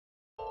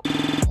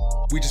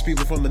We just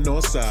people from the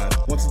north side.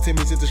 Want some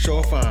Timmy's at the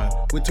shore fine.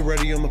 Winter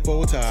ready on the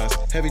full ties.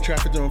 Heavy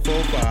traffic during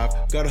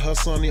 4-5. Gotta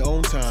hustle on your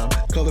own time.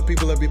 Color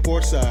people every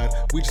port side.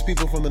 We just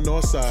people from the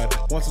north side.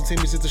 Want some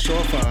Timmy's at the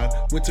shore fine.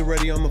 Winter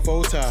ready on the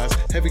full ties.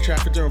 Heavy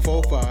traffic during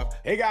 4-5.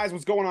 Hey guys,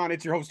 what's going on?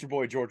 It's your host, your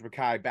boy, George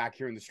Mackay, back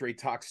here in the Straight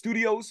Talk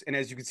Studios. And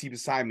as you can see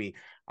beside me,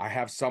 I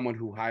have someone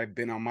who I've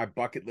been on my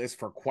bucket list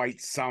for quite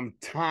some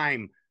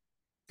time.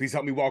 Please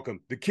help me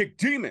welcome the Kick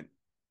Demon,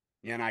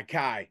 Janai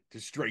Kai,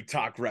 to Straight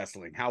Talk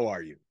Wrestling. How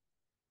are you?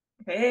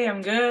 Hey,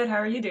 I'm good. How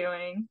are you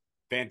doing?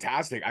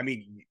 Fantastic. I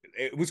mean,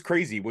 it was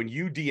crazy. When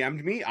you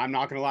DM'd me, I'm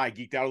not going to lie, I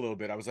geeked out a little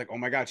bit. I was like, oh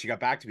my God, she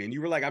got back to me. And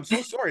you were like, I'm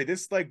so sorry.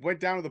 This like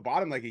went down to the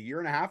bottom like a year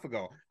and a half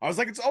ago. I was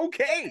like, it's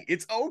okay.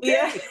 It's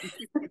okay.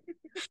 Yeah.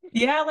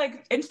 Yeah,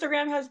 like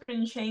Instagram has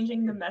been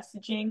changing the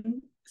messaging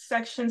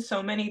section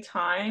so many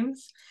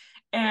times.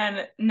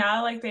 And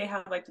now like they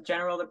have like the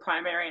general, the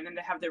primary, and then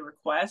they have the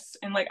requests.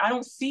 And like I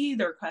don't see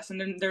the requests.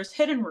 And then there's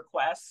hidden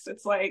requests.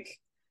 It's like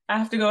I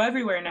have to go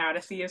everywhere now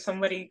to see if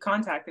somebody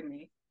contacted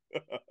me.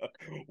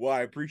 Well,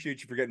 I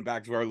appreciate you for getting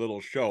back to our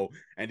little show,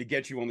 and to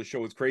get you on the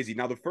show is crazy.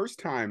 Now, the first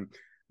time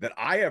that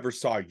I ever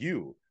saw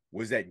you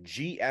was at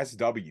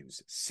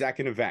GSW's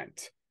second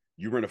event.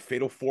 You were in a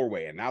fatal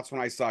four-way, and that's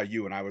when I saw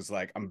you, and I was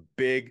like, I'm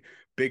big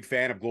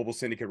fan of Global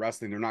Syndicate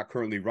Wrestling. They're not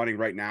currently running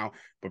right now,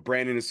 but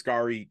Brandon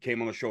Ascari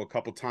came on the show a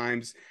couple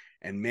times,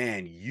 and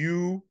man,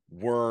 you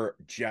were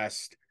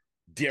just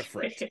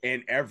different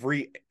in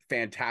every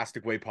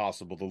fantastic way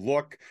possible. The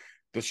look,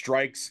 the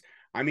strikes.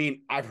 I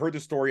mean, I've heard the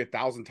story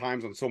 1,000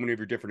 times on so many of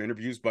your different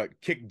interviews, but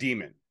Kick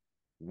Demon,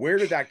 where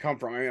did that come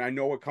from? I mean, I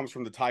know it comes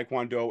from the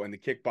Taekwondo and the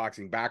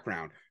kickboxing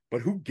background, but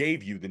who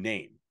gave you the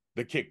name,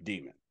 the Kick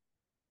Demon?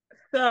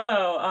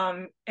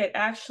 It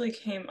actually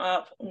came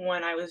up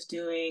when I was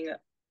doing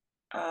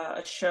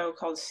a show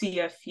called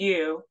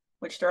CFU,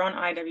 which they're on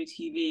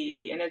IWTV,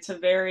 and it's a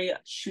very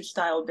shoot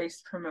style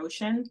based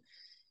promotion.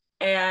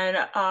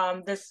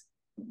 And this,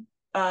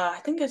 I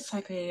think it's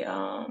like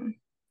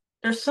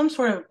there's some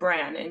sort of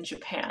brand in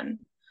Japan.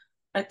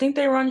 I think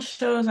they run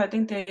shows. I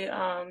think they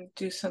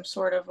do some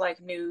sort of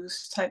like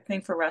news type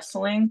thing for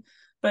wrestling,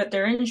 but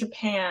they're in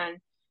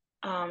Japan.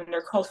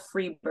 They're called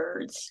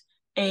Freebirds,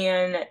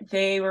 and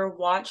they were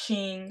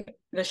watching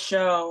the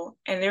show,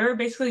 and they were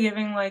basically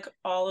giving like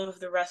all of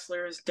the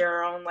wrestlers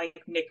their own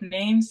like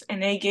nicknames,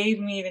 and they gave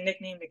me the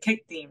nickname the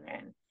Kick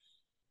Demon.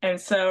 And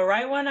so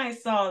right when I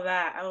saw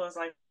that, I was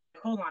like,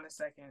 hold on a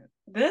second.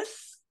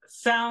 This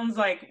sounds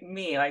like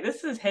me. Like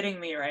this is hitting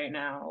me right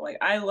now. Like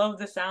I love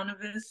the sound of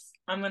this.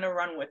 I'm gonna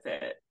run with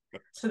it.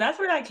 So that's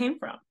where that came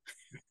from.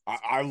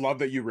 I love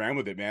that you ran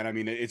with it, man. I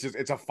mean, it's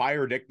a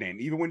fire nickname.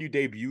 Even when you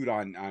debuted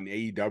on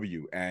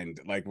AEW, and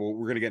like, well,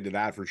 we're gonna get into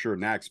that for sure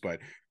next. But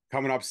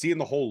coming up, seeing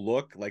the whole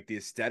look, like the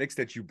aesthetics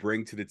that you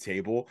bring to the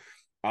table,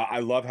 I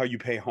love how you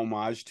pay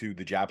homage to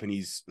the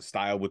Japanese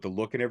style with the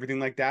look and everything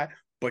like that.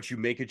 But you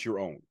make it your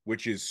own,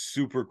 which is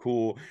super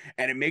cool,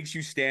 and it makes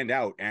you stand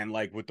out. And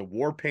like with the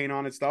war paint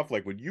on and stuff,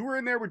 like when you were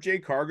in there with Jay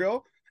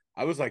Cargill,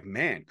 I was like,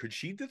 man, could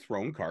she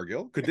dethrone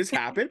Cargill? Could this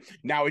happen?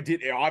 Now it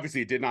did.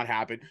 Obviously, it did not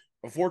happen.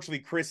 Unfortunately,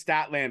 Chris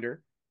Statlander,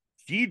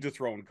 he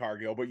dethroned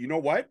Cargill, but you know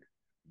what?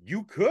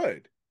 You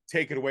could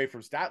take it away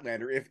from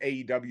Statlander if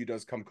AEW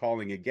does come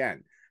calling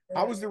again.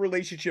 How has the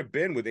relationship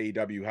been with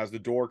AEW? Has the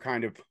door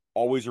kind of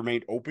always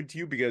remained open to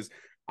you? Because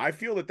I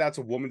feel that that's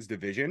a women's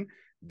division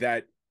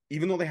that,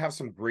 even though they have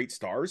some great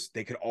stars,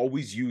 they could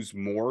always use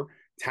more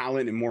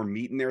talent and more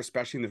meat in there,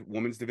 especially in the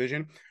women's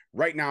division.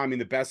 Right now, I mean,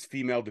 the best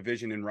female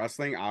division in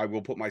wrestling, I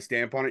will put my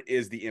stamp on it,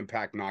 is the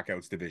Impact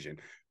Knockouts division.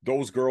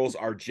 Those girls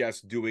are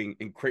just doing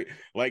incredible.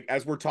 Like,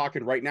 as we're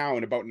talking right now,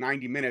 in about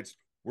 90 minutes,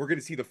 we're going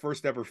to see the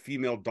first ever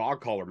female dog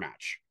collar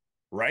match,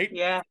 right?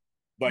 Yeah.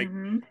 Like,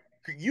 Mm-hmm.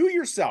 you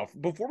yourself,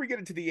 before we get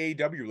into the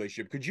AEW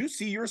relationship, could you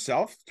see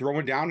yourself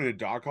throwing down in a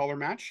dog collar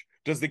match?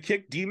 Does the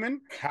Kick Demon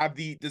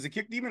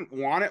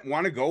want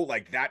to go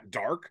like that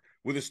dark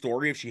with a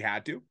story if she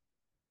had to?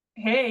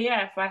 Hey,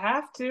 yeah, if I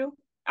have to.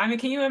 I mean,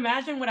 can you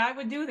imagine what I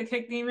would do? The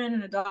Kick Demon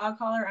and the dog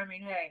collar? I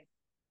mean, hey,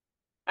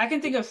 I can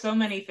think of so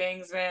many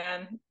things,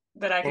 man,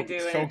 that I could So,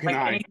 do so in can like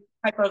I. any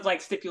type of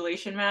like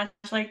stipulation match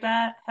like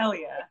that. Hell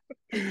yeah.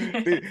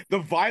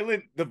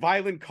 The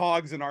violent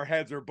cogs in our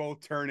heads are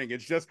both turning.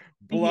 It's just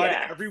blood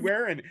Yeah,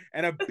 everywhere,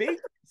 and a big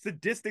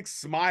sadistic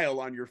smile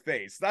on your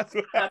face. That's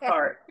what that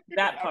part.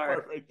 That that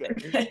part. part right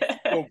there.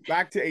 So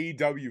back to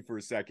AEW for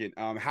a second.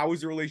 How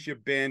has the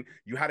relationship been?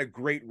 You had a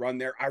great run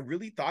there. I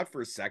really thought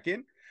for a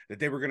second that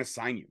they were going to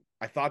sign you.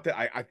 I thought that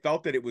I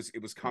felt that it was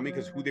coming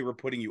because who they were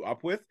putting you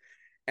up with,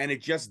 and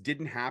it just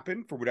didn't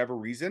happen for whatever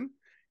reason.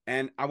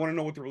 And I want to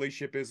know what the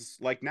relationship is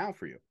like now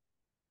for you.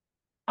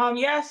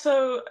 Yeah,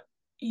 so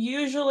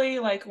usually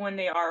like when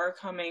they are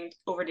coming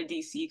over to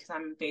DC, because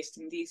I'm based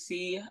in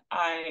DC,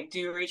 I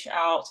do reach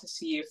out to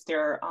see if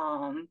they're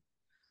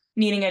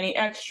needing any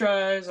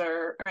extras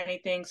or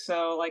anything.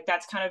 So like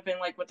that's kind of been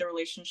like what the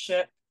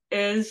relationship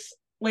is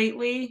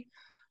lately.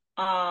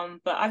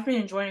 But I've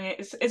been enjoying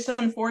it. It's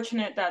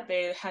unfortunate that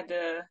they had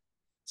to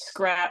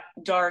scrap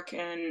Dark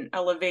and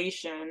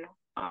Elevation.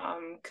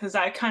 because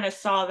I kind of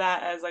saw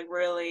that as like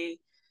really,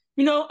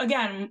 you know,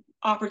 again,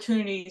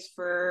 opportunities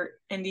for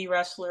indie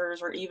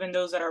wrestlers or even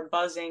those that are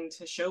buzzing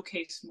to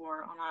showcase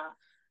more on a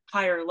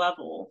higher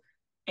level.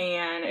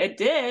 And it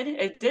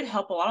did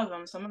help a lot of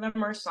them. Some of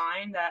them are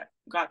signed that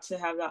got to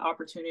have that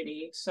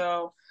opportunity.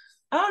 So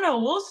I don't know.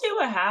 We'll see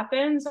what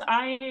happens.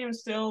 I am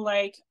still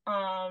like,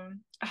 I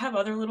have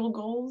other little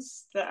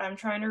goals that I'm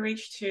trying to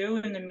reach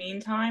too in the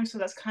meantime. So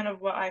that's kind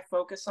of what I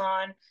focus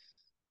on,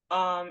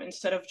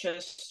 instead of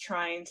just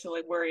trying to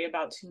like worry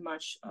about too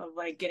much of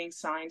like getting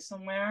signed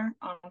somewhere.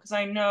 Because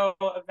I know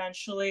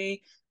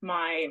eventually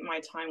my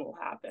time will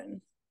happen.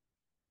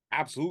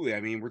 Absolutely.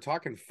 I mean, we're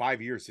talking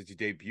 5 years since you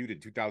debuted in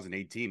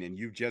 2018, and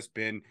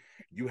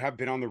you have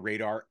been on the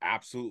radar,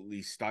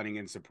 absolutely stunning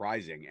and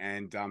surprising.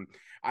 And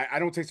I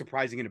don't say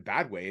surprising in a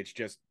bad way. It's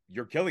just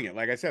you're killing it.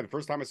 Like I said, the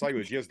first time I saw you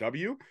at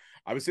GSW,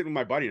 I was sitting with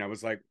my buddy and I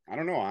was like, I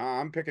don't know,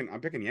 I'm picking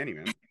Yenny,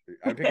 man.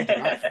 I'm picking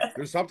Janai.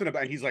 There's something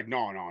about, and he's like,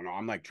 no, no, no.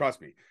 I'm like, trust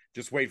me,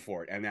 just wait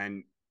for it. And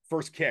then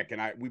first kick, and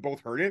we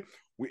both heard it.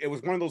 It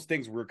was one of those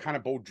things we were kind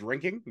of both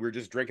drinking. We were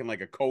just drinking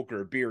like a Coke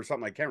or a beer or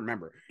something. I can't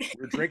remember. We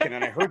were drinking,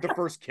 and I heard the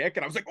first kick,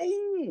 and I was like,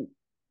 "Oh,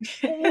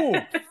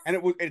 oh!"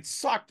 And it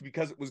sucked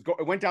because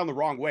it went down the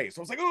wrong way. So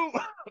I was like, "Oh."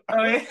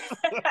 Oh, yeah.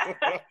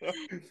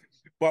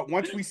 But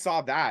once we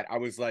saw that, I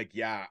was like,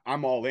 "Yeah,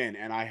 I'm all in."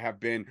 And I have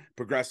been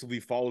progressively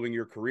following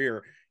your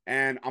career,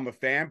 and I'm a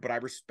fan. But I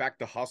respect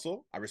the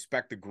hustle, I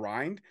respect the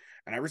grind,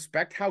 and I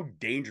respect how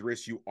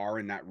dangerous you are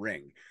in that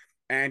ring.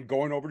 And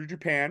going over to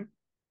Japan,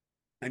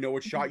 I know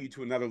it shot you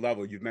to another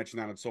level. You've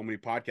mentioned that on so many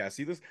podcasts.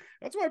 See this?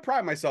 That's why I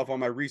pride myself on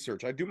my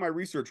research. I do my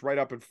research right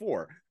up at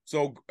 4.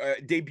 So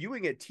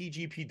debuting at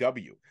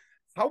TGPW,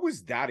 how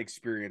was that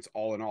experience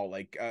all in all?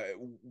 Like,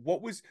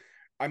 what was?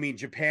 I mean,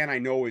 Japan, I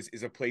know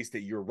is a place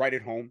that you're right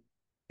at home.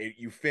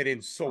 You fit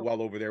in so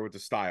well over there with the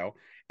style.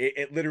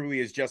 It literally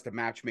is just a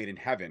match made in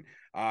heaven.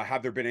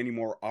 Have there been any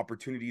more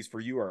opportunities for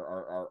you,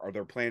 or are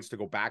there plans to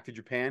go back to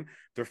Japan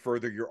to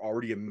further your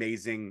already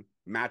amazing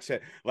match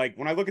set? Like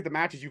when I look at the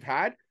matches you've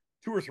had,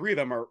 2 or 3 of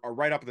them are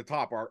right up at the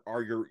top.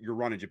 Are your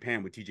run in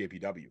Japan with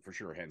TJPW for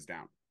sure, hands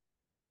down.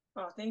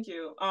 Oh, thank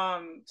you.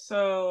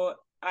 So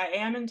I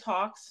am in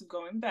talks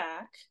going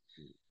back.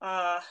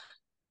 Uh,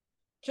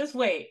 just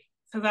wait,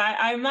 because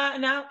I'm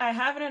not now. I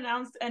haven't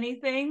announced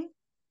anything.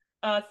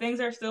 Things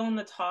are still in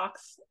the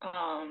talks.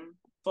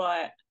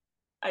 But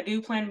I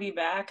do plan to be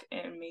back,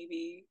 and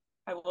maybe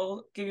I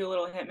will give you a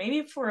little hint.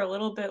 Maybe for a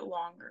little bit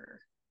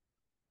longer.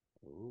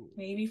 Ooh.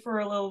 Maybe for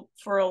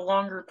a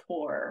longer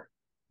tour.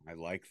 I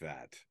like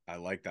that. I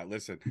like that.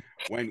 Listen,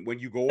 when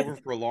you go over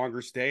for a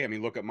longer stay, I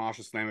mean, look at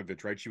Masha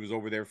Slamovich, right? She was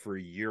over there for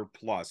a year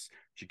plus.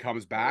 She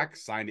comes back,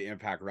 signed to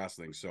Impact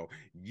Wrestling. So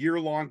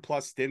year-long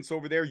plus stints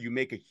over there, you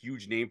make a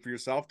huge name for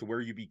yourself to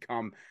where you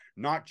become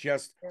not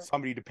just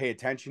somebody to pay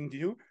attention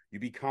to, you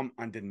become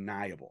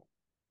undeniable.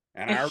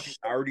 And I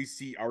already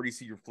see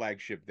your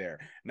flagship there.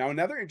 Now,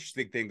 another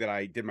interesting thing that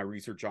I did my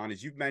research on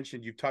is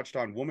you've touched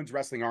on Women's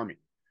Wrestling Army,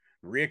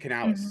 Maria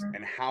Canales,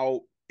 and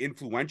how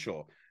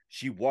influential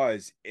she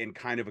was in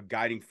kind of a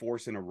guiding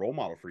force and a role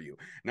model for you.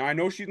 Now, I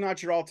know she's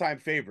not your all-time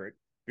favorite.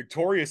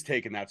 Victoria's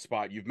taken that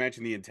spot. You've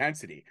mentioned the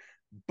intensity,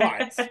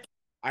 but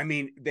I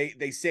mean,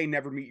 they say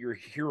never meet your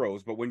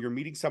heroes, but when you're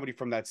meeting somebody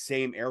from that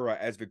same era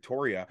as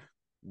Victoria,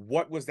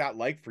 what was that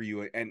like for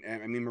you? And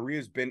I mean,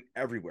 Maria's been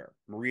everywhere.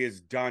 Maria's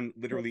done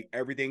literally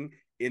everything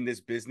in this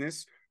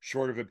business,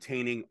 short of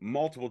obtaining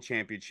multiple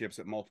championships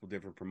at multiple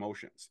different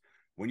promotions.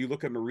 When you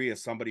look at Maria,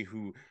 somebody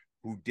who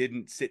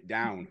didn't sit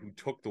down, who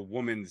took the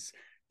woman's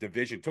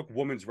division, took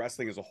women's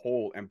wrestling as a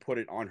whole and put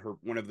it on her,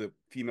 one of the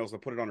females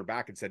that put it on her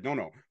back and said,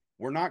 no,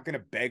 we're not going to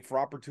beg for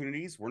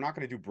opportunities. We're not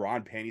going to do bra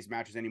and panties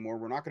matches anymore.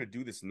 We're not going to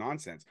do this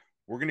nonsense.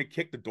 We're going to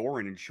kick the door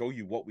in and show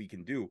you what we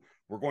can do.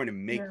 We're going to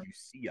make you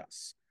see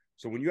us.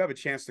 So when you have a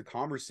chance to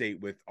conversate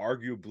with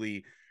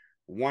arguably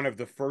one of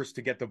the first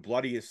to get the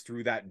bloodiest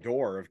through that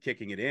door of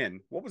kicking it in,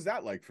 what was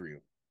that like for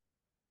you?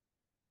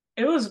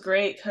 It was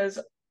great because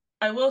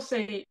I will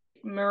say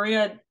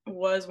Maria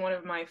was one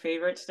of my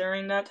favorites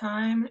during that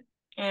time.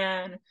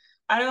 And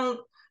I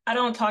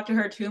don't talk to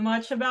her too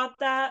much about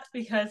that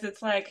because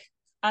it's like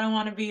I don't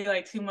want to be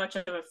like too much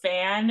of a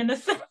fan in a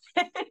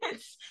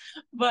sense.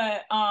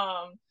 But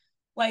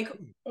like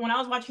when I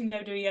was watching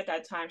WWE at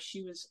that time,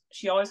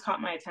 she always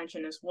caught my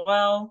attention as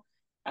well.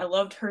 I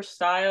loved her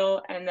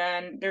style. And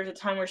then there's a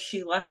time where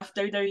she left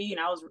WWE and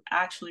I was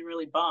actually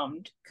really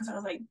bummed because I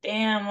was like,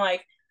 damn,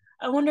 like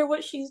I wonder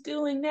what she's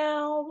doing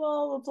now,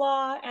 blah blah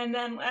blah. And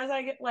then as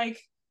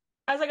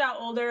I got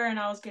older and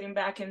I was getting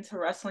back into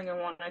wrestling and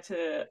wanted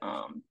to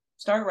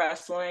start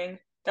wrestling,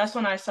 that's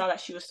when I saw that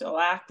she was still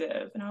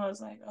active. And I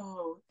was like,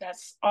 oh,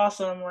 that's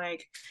awesome.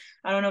 Like,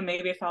 I don't know,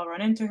 maybe if I'll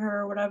run into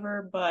her or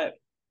whatever, but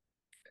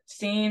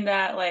seeing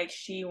that like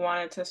she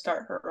wanted to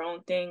start her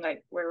own thing,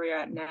 like where we're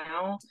at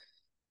now,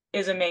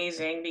 is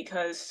amazing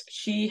because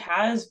she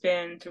has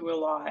been through a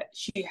lot.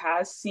 She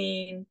has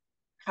seen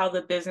how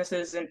the business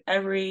is in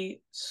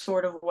every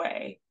sort of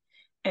way.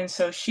 And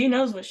so she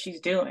knows what she's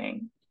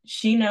doing.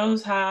 She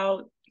knows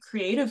how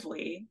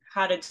creatively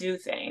how to do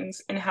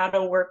things and how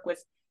to work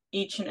with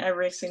each and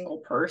every single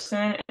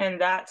person.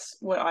 And that's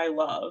what I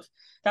love.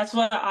 That's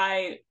what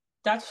I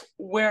that's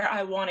where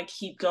I want to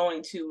keep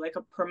going to, like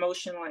a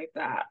promotion like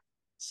that.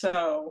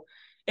 So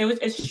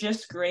it's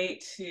just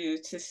great to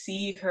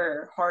see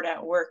her hard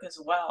at work as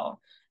well.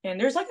 And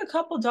there's like a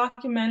couple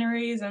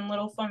documentaries and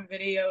little fun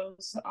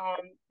videos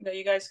that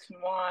you guys can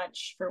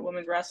watch for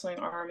Women's Wrestling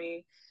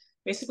Army,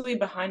 basically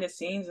behind the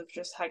scenes of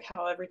just like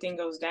how everything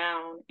goes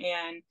down.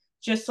 And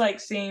just like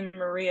seeing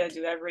Maria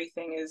do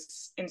everything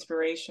is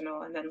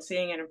inspirational, and then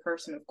seeing it in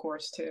person, of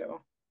course, too.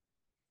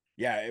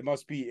 Yeah, it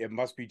must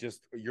be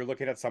just you're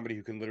looking at somebody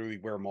who can literally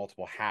wear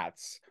multiple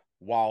hats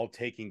while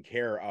taking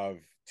care of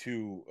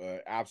two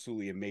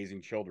absolutely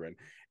amazing children,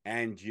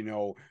 and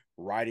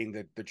riding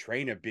the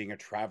train of being a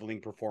traveling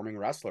performing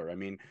wrestler. I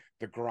mean,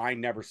 the grind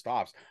never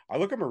stops. I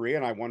look at Maria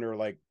and I wonder,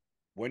 like,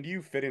 when do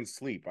you fit in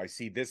sleep? I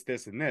see this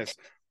and this.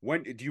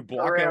 When do you For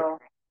block out?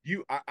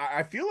 real.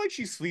 I feel like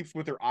she sleeps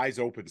with her eyes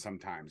open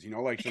sometimes,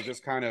 like she'll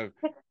just kind of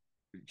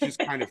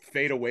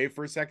fade away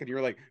for a second.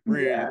 You're like,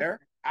 Maria, are you Yeah. there?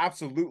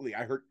 Absolutely.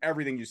 I heard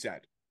everything you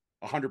said.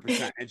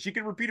 100%. And she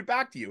can repeat it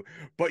back to you,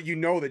 but you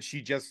know that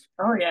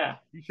Oh yeah.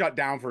 she shut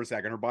down for a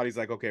second. Her body's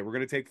like, okay, we're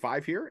gonna take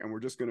 5 here and we're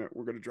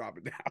gonna drop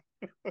it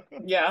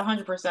Yeah,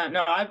 100%.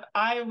 No,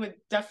 I would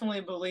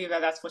definitely believe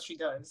that that's what she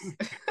does.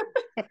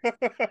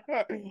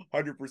 down.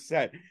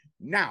 100%.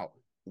 Now,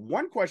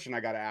 one question I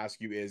got to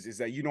ask you is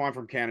that I'm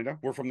from Canada.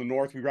 We're from the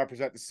north. We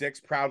represent the six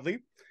proudly.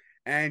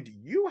 And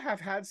you have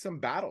had some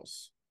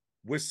battles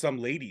with some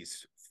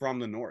ladies from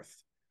the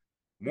north.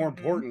 More Hmm.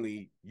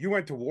 importantly, you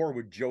went to war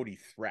with Jody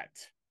Threat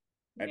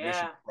at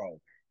Mission Yeah.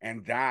 Pro.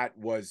 And that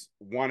was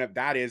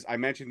I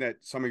mentioned that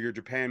some of your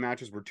Japan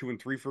matches were 2 and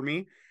 3 for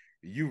me.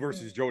 You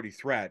versus Jody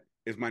Threat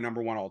is my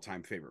number one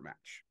all-time favorite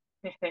match.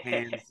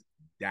 Hands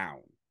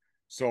down.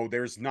 So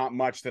there's not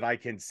much that I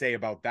can say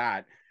about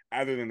that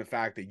other than the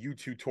fact that you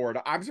two tore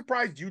it. I'm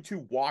surprised you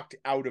two walked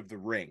out of the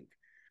ring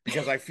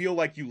because I feel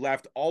like you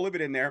left all of it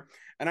in there.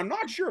 And I'm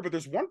not sure, but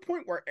there's one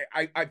point where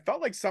I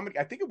felt like somebody,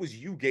 I think it was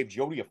you, gave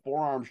Jody a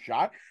forearm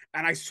shot.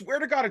 And I swear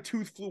to God, a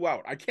tooth flew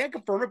out. I can't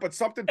confirm it, but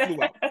something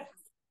flew out.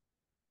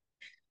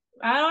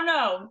 I don't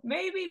know.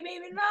 Maybe,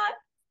 maybe not.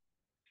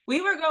 We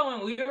were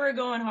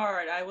going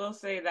hard. I will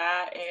say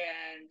that.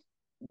 And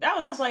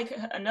that was like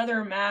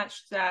another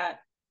match that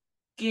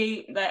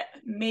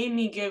made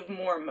me give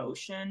more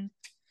emotion.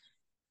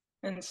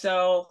 And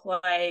so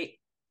like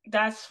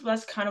that's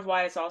kind of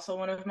why it's also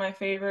one of my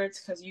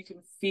favorites, because you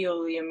can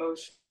feel the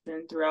emotion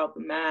throughout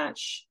the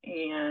match.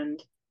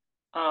 And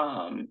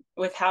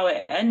with how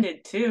it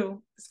ended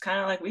too, it's kind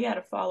of like we had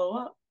to follow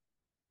up.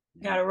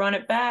 Got to run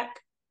it back.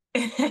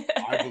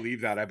 I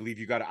believe that. I believe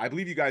you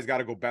guys got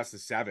to go best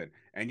of 7,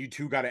 and you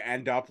two got to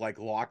end up like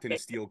locked in a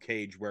steel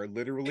cage where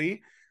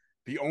literally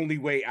the only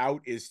way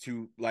out is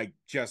to like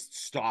just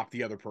stop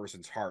the other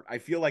person's heart. I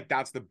feel like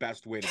that's the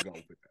best way to go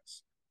with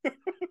this.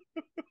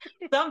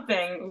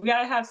 Something we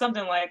gotta have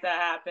something like that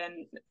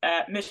happen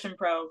at Mission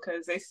Pro,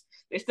 because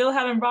they still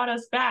haven't brought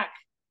us back.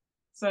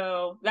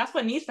 So that's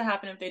what needs to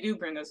happen if they do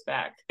bring us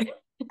back.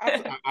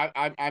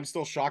 I'm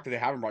still shocked that they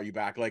haven't brought you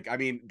back. Like, I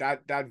mean,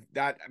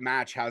 that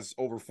match has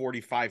over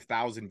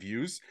 45,000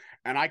 views,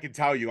 and I can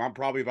tell you, I'm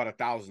probably about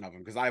 1,000 of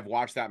them because I've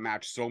watched that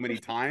match so many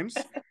times,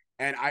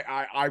 and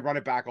I run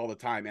it back all the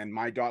time. And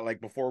my daughter, like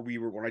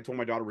when I told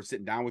my daughter we're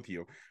sitting down with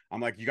you, I'm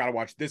like, you got to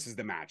watch. This is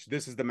the match.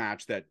 This is the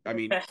match that I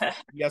mean,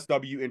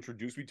 ESW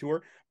introduced me to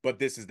her, but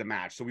this is the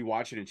match. So we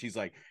watch it, and she's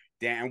like,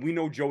 damn, we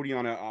know Jody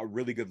on a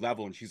really good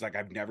level. And she's like,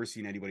 I've never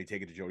seen anybody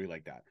take it to Jody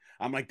like that.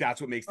 I'm like, that's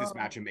what makes this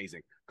match Oh.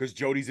 amazing. Because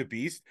Jody's a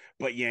beast,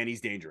 but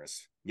Yanni's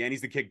dangerous.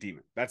 Yanni's the kick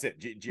demon. That's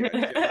it.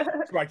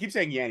 I keep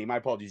saying Yanni. My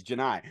apologies.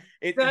 Janai. No,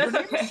 Your it's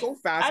name is okay. so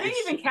fast.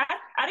 It's so,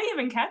 I didn't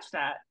even catch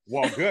that.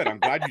 well, good. I'm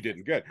glad you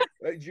didn't. Good.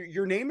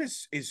 Your name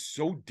is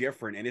so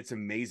different and it's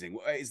amazing.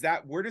 Is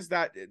that where does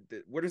that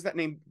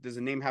name does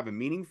the name have a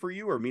meaning for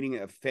you or meaning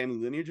a family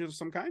lineage of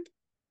some kind?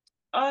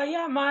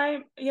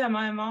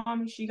 My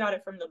mom, she got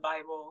it from the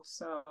Bible.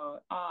 So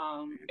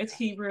it's Fantastic.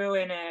 Hebrew,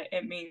 and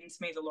it means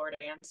may the Lord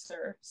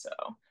answer. So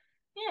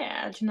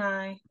yeah,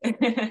 Janai.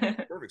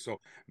 Perfect. So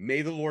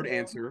may the Lord Yeah.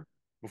 answer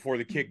before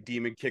the kick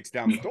demon kicks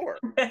down the door.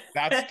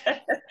 That's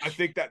I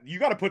think that you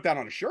got to put that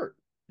on a shirt.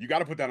 You got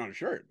to put that on a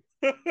shirt.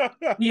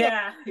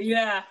 Yeah,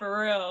 yeah,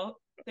 for real.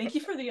 Thank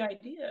you for the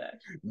idea.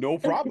 No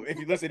problem. If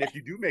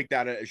you do make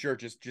that a shirt,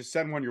 just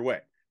send one your way.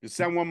 Just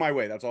send one my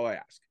way. That's all I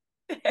ask.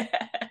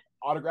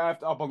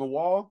 Autographed up on the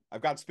wall.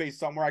 I've got space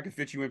somewhere I can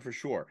fit you in for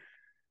sure.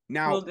 Will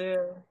Now,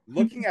 do.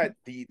 looking at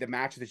the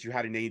match that you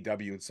had in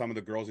AEW and some of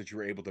the girls that you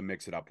were able to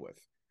mix it up with,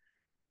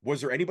 was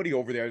there anybody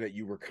over there that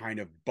you were kind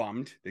of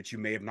bummed that you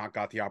may have not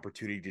got the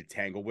opportunity to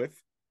tangle with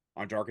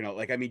on Dark and Out?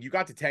 Like, I mean, you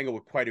got to tangle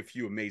with quite a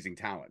few amazing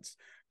talents,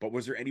 but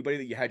was there anybody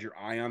that you had your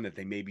eye on that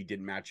they maybe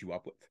didn't match you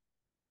up with?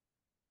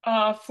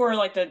 For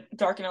like the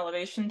Dark and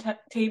Elevation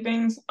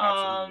tapings,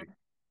 Absolutely.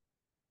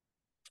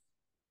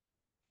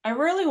 I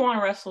really want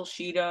to wrestle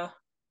Sheeta.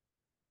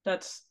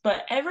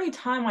 But every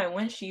time I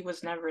went, she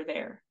was never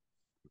there.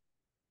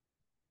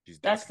 She's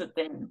That's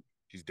definitely the thing.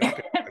 She's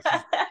ducking.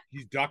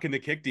 She's ducking the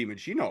kick demon.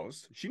 She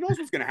knows. She knows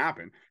what's gonna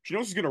happen. She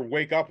knows she's gonna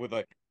wake up with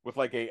like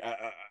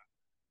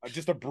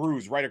just a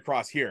bruise right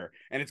across here,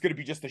 and it's gonna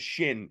be just a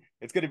shin.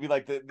 It's gonna be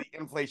like the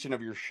inflation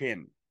of your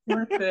shin.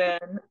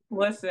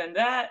 Listen,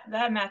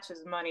 that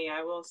matches money.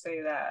 I will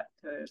say that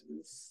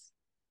because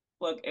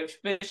look, if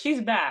she's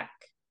back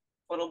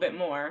a little bit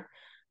more,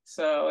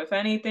 so if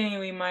anything,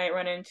 we might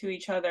run into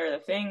each other. The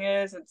thing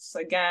is, it's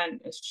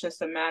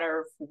just a matter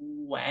of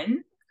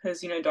when,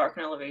 because Dark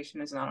and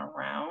Elevation is not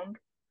around.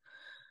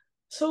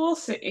 So we'll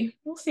see.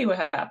 We'll see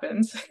what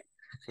happens.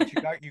 But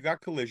you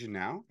got Collision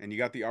now, and you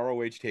got the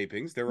ROH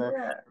tapings.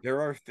 Yeah.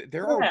 There are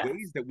Yeah.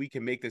 ways that we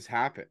can make this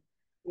happen.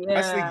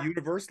 Wrestling Yeah.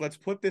 universe, let's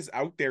put this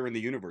out there in the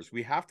universe.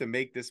 We have to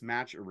make this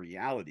match a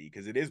reality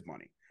because it is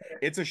money.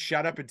 It's a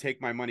shut up and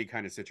take my money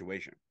kind of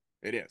situation.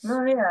 It is.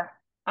 Oh yeah.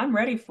 I'm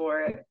ready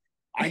for it.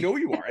 I know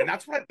you are, and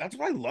that's what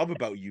I love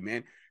about you,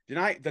 man.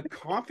 The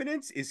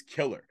confidence is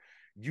killer.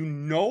 You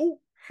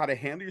know how to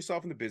handle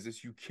yourself in the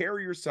business. You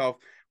carry yourself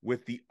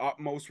with the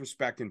utmost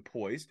respect and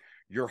poise.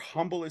 You're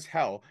humble as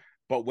hell.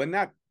 But when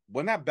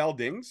that bell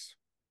dings,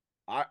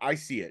 I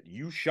see it.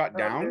 You shut Oh,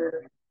 down,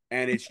 dude.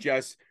 and it's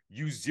just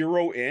you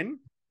zero in,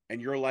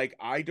 and you're like,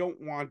 I don't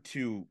want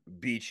to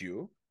beat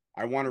you.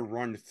 I want to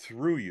run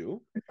through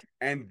you.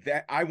 And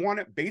that I want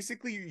to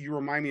basically, you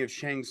remind me of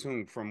Shang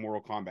Tsung from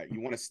Mortal Kombat. You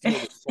want to steal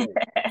the soul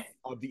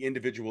of the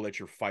individual that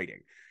you're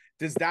fighting.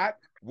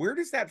 Where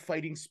does that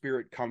fighting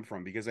spirit come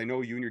from? Because I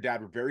know you and your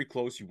dad were very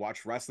close. You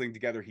watched wrestling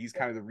together. He's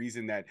kind of the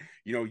reason that,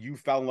 you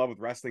fell in love with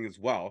wrestling as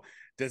well.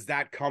 Does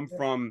that come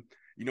from,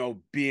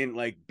 being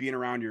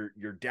around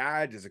your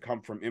dad? Does it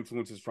come from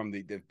influences from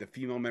the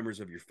female members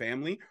of your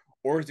family?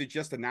 Or is it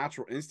just a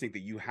natural instinct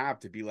that you have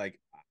to be like,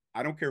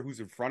 I don't care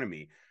who's in front of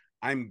me.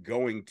 I'm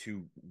going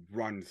to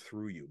run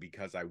through you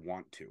because I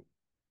want to.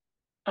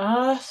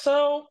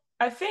 So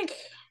I think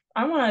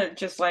I want to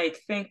just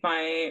like thank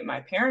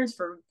my parents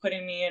for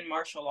putting me in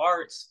martial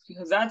arts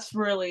because that's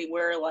really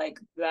where like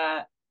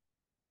that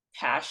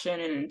passion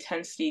and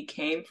intensity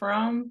came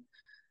from.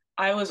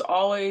 I was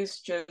always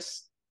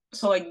just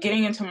so like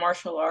getting into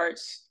martial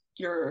arts,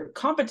 your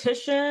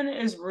competition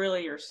is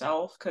really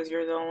yourself because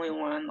you're the only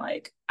one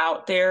like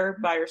out there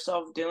by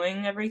yourself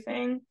doing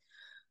everything.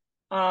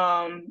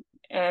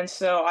 And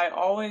so I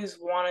always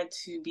wanted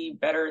to be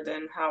better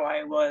than how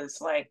I was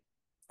like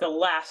the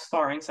last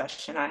sparring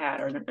session I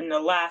had or in the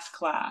last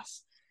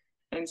class.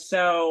 And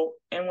so,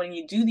 and when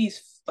you do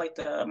these like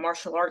the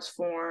martial arts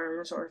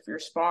forms, or if you're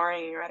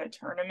sparring, you're at a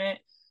tournament,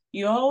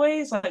 you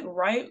always like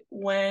right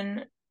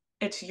when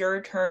it's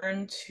your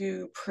turn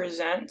to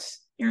present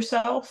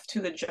yourself to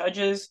the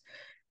judges,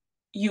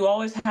 you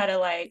always had to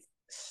like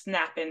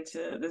snap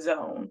into the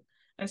zone.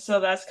 And so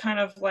that's kind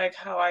of like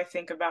how I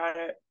think about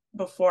it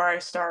before I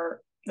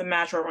start the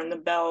match or when the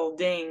bell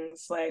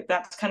dings. Like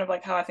that's kind of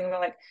like how I think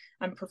about like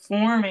I'm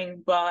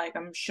performing, but like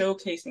I'm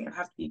showcasing. I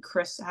have to be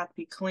crisp, I have to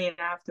be clean,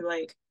 I have to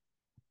like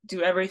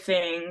do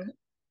everything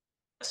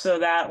so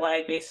that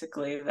like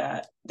basically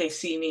that they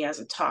see me as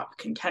a top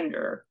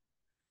contender.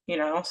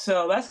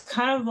 So that's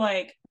kind of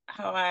like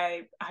how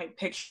I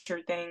picture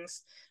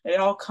things. It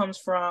all comes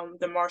from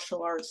the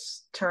martial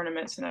arts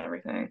tournaments and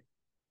everything.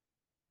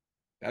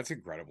 That's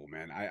incredible,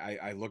 man.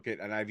 I look at,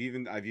 and I've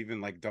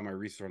even like done my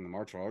research on the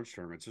martial arts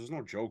tournaments. There's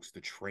no jokes, the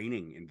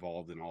training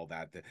involved in all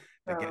that, the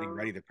getting Um,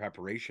 ready, the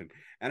preparation.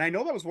 And I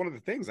know that was one of the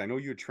things. I know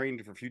you had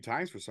trained for a few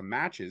times for some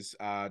matches,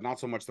 not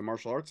so much the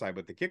martial arts side,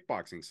 but the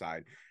kickboxing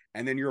side.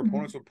 And then your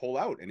opponents would pull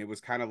out, and it was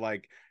kind of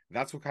like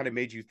that's what kind of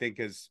made you think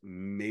as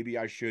maybe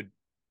I should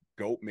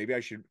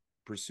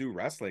pursue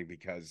wrestling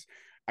because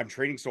I'm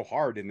training so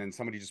hard, and then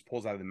somebody just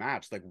pulls out of the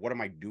match. Like, what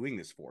am I doing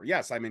this for?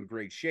 Yes, I'm in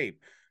great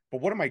shape,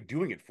 but what am I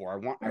doing it for? I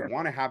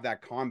want to have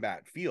that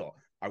combat feel.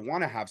 I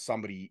want to have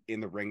somebody in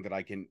the ring that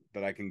I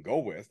can go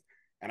with.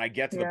 And I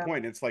get to the yeah.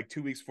 point, it's like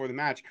 2 weeks before the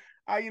match.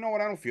 You know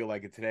what? I don't feel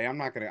like it today. I'm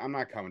not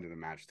coming to the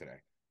match today.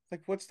 It's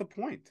like, what's the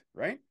point,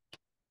 right?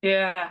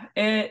 Yeah,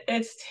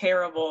 it's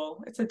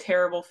terrible. It's a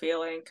terrible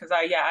feeling because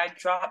I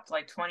dropped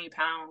like 20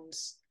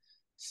 pounds.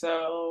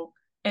 So,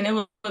 and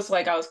it was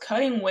like I was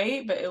cutting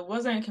weight, but it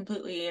wasn't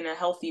completely in a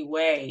healthy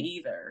way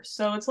either.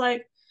 So it's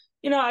like,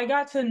 I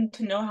got to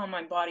know how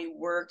my body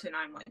worked, and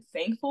I'm like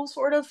thankful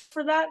sort of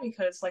for that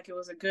because like it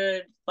was a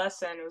good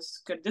lesson. It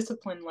was a good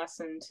discipline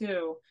lesson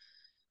too.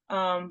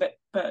 But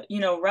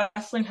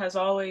wrestling has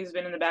always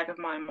been in the back of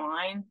my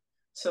mind.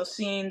 So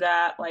seeing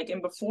that, like,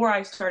 and before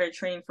I started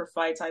training for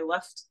fights, I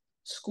left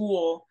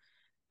school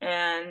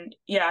and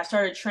yeah, I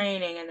started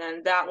training, and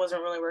then that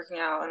wasn't really working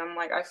out. And I'm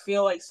like, I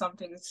feel like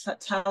something's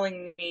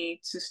telling me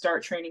to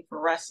start training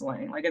for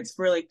wrestling. Like, it's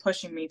really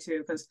pushing me to,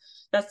 because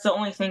that's the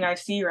only thing I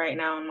see right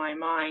now in my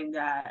mind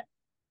that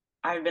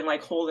I've been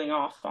like holding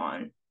off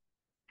on.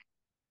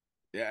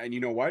 Yeah, and you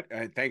know what?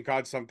 Thank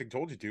God something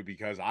told you to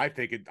because I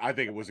think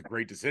it was a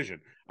great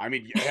decision. I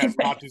mean, it has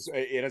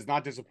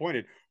not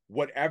disappointed.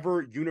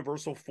 Whatever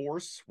universal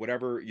force,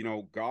 whatever,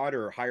 God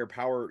or higher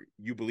power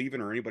you believe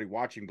in or anybody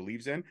watching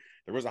believes in,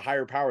 there was a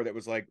higher power that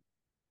was like,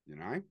 you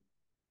know,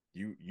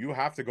 You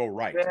have to go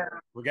right. Yeah.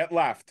 Forget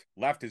left.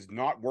 Left is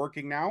not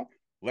working now.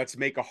 Let's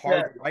make a Yeah.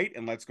 hard right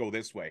and let's go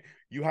this way.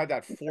 You had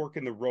that fork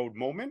in the road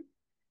moment,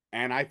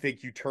 and I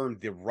think you turned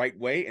the right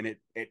way, and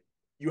it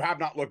you have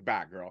not looked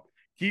back, girl.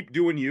 Keep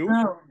doing you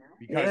Oh,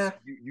 because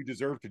yeah. you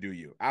deserve to do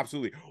you.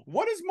 Absolutely.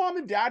 What does mom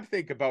and dad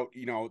think about,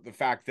 the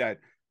fact that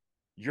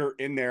you're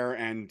in there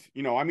and,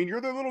 I mean,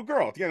 you're their little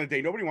girl. At the end of the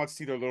day, nobody wants to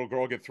see their little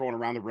girl get thrown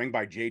around the ring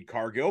by Jade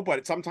Cargill,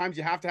 but sometimes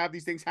you have to have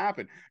these things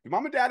happen. Do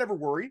mom and dad ever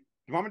worry?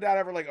 Do mom and dad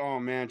ever like, oh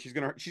man, she's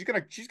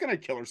gonna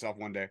kill herself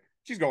one day.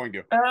 She's going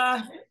to.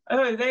 Uh,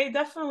 oh, they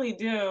definitely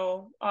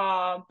do.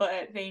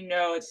 But they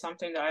know it's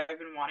something that I've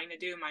been wanting to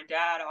do. My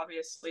dad,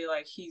 obviously,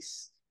 like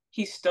he's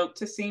stoked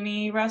to see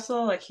me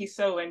wrestle. Like he's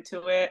so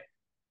into it.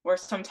 Where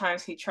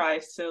sometimes he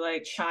tries to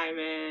like chime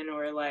in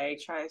or like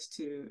tries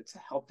to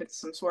help in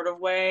some sort of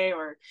way.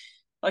 Or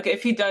like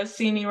if he does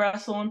see me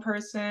wrestle in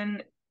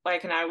person,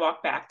 like and I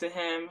walk back to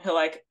him, he'll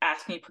like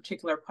ask me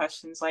particular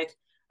questions like,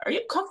 are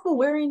you comfortable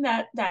wearing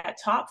that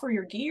top for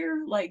your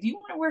gear? Like, do you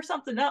want to wear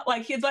something up?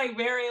 Like he's like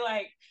very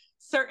like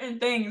certain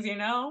things, you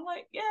know? I'm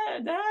like, yeah,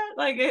 dad.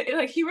 Like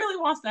like he really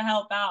wants to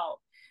help out,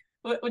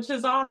 which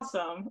is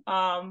awesome.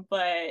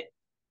 But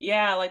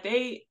yeah, like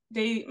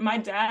my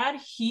dad,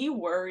 he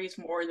worries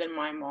more than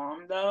my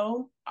mom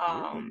though.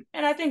 Really?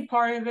 And I think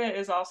part of it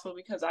is also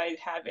because I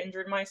have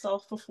injured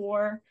myself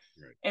before,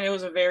 Right. and it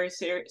was a very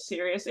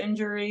serious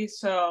injury,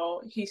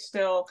 so he's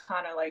still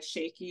kind of like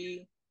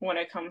shaky when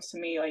it comes to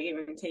me, like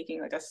even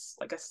taking like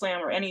a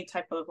slam or any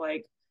type of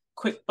like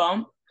quick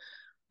bump.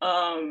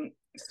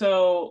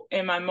 So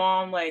and my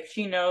mom, like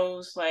she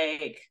knows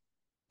like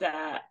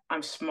that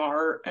I'm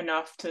smart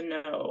enough to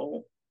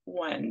know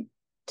when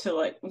to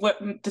like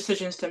what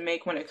decisions to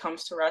make when it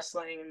comes to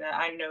wrestling, and that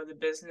I know the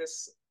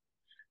business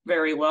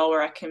very well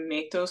where I can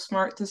make those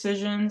smart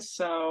decisions.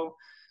 So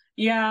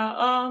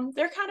yeah,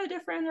 they're kind of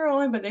different in their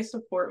own, but they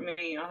support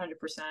me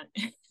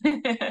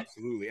 100%.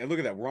 Absolutely. And look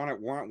at that.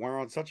 We're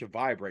on such a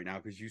vibe right now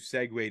because you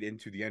segued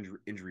into the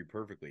injury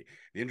perfectly.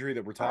 The injury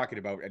that we're talking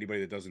about,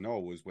 anybody that doesn't know,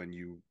 was when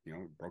you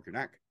broke your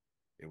neck.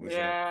 It was a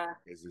Yeah.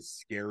 is a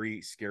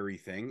scary, scary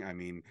thing. I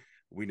mean,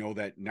 we know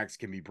that necks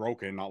can be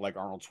broken, not like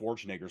Arnold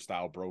Schwarzenegger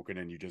style broken,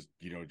 and you just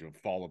to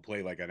fall and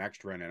play like an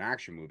extra in an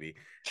action movie.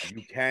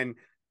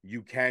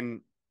 You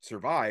can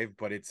survive,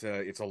 but it's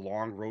a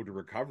long road to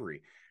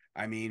recovery.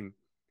 I mean,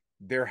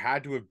 there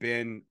had to have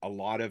been a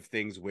lot of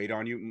things weighed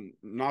on you,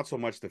 not so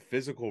much the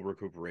physical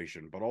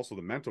recuperation, but also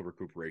the mental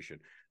recuperation.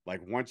 Like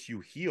once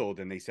you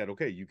healed and they said,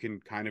 okay, you can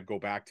kind of go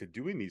back to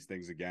doing these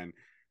things again.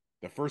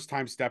 The first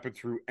time stepping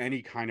through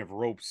any kind of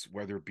ropes,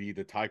 whether it be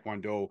the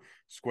Taekwondo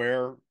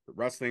square, the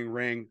wrestling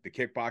ring, the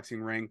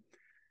kickboxing ring,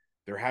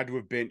 there had to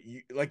have been,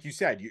 like you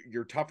said,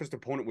 your toughest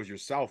opponent was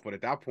yourself. But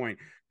at that point,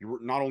 you were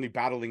not only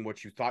battling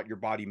what you thought your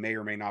body may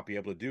or may not be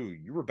able to do,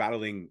 you were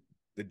battling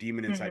the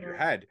demon inside your Mhm.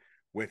 head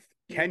with,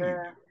 can you do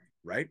Yeah. it?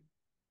 Right?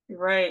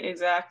 Right,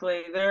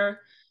 exactly.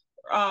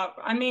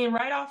 I mean,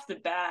 right off the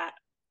bat,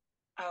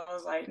 I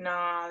was like,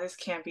 nah, this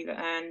can't be the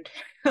end.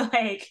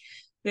 Like,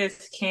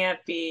 this can't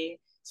be,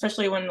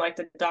 especially when like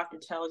the doctor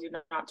tells you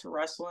not to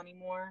wrestle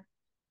anymore.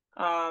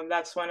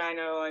 That's when I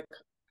know, like,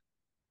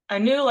 I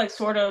knew like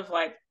sort of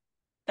like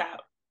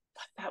that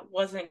that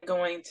wasn't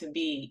going to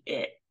be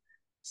it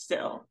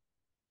still.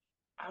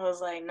 I was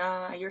like,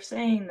 nah, you're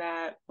saying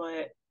that,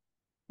 but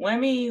let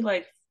me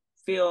like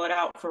feel it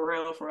out for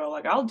real, for real.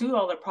 Like I'll do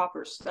all the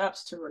proper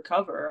steps to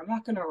recover. I'm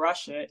not gonna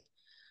rush it.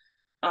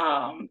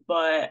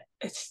 But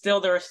it's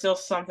still there was still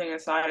something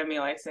inside of me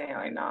like saying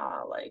like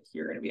nah, like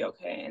you're gonna be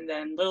okay. And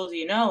then little do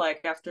you know,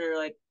 like after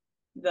like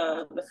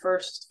the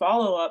first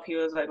follow up, he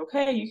was like,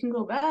 okay, you can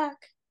go back,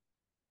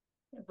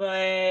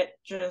 but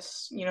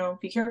just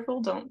be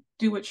careful. Don't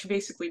do what you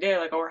basically did,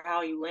 like or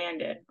how you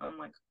landed. I'm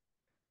like,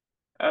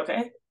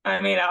 okay.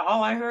 I mean,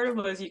 all I heard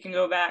was you can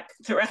go back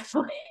to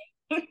wrestling.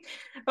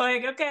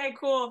 Like, okay,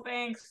 cool,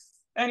 thanks.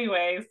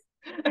 Anyways,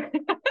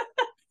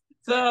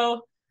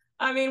 so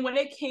I mean, when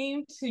it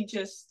came to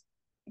just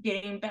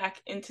getting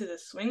back into the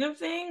swing of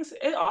things,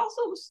 it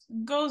also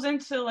goes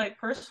into like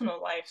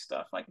personal life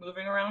stuff, like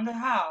moving around the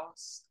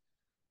house,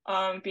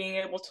 being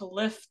able to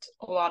lift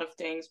a lot of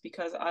things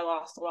because I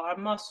lost a lot of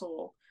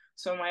muscle.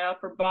 So my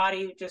upper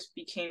body just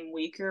became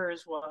weaker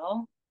as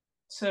well.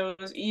 So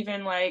it was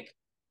even like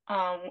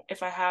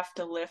if I have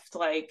to lift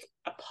like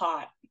a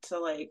pot to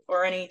like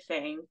or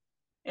anything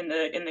in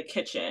the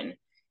kitchen,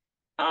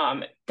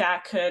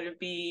 that could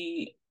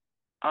be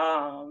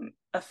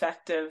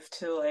effective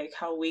to like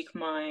how weak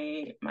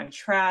my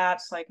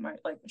traps, like my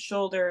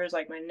shoulders,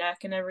 like my neck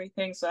and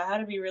everything. So I had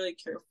to be really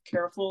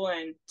careful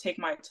and take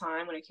my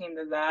time when it came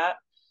to that.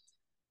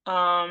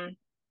 um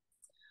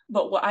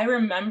but what I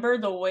remember,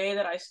 the way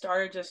that I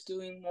started just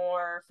doing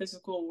more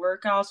physical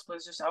workouts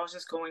was just I was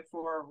just going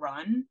for a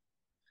run,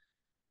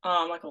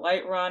 like a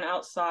light run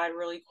outside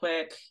really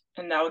quick,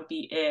 and that would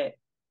be it.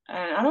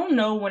 And I don't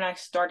know when I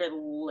started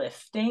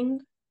lifting,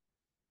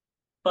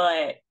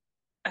 but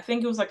I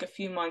think it was like a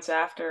few months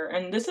after.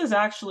 And this is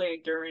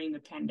actually during the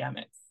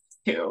pandemic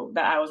too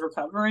that I was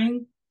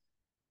recovering.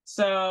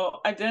 So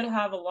I did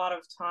have a lot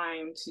of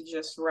time to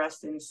just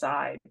rest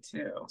inside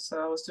too.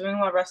 So I was doing a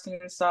lot of resting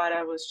inside.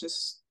 I was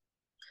just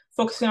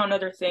focusing on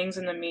other things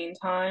in the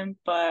meantime,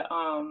 but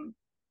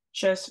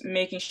just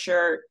making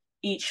sure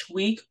each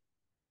week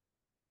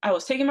I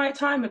was taking my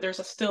time, but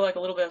there's still like a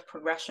little bit of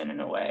progression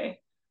in a way.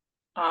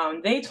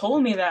 They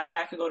told me that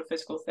I could go to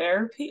physical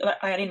therapy.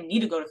 Like, I didn't need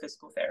to go to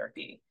physical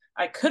therapy.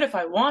 I could if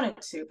I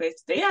wanted to, but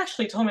they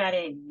actually told me I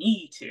didn't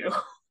need to.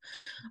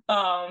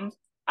 um,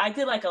 I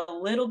did like a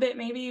little bit,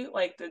 maybe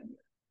like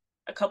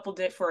a couple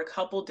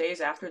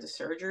days after the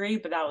surgery,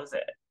 but that was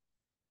it.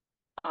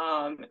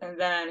 And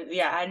then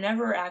yeah, I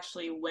never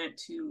actually went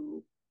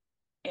to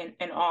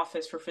an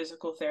office for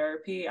physical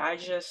therapy. I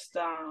just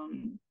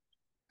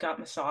got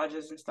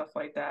massages and stuff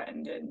like that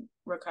and did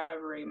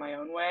recovery my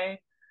own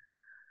way.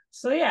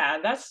 So yeah,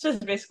 that's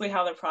just basically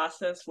how the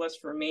process was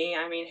for me.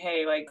 I mean,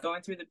 hey, like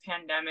going through the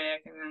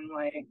pandemic and then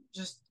like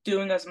just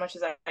doing as much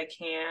as I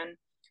can.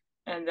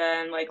 And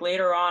then like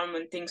later on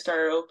when things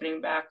started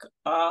opening back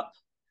up,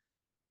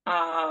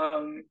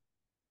 um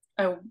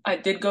I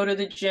did go to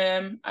the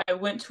gym. I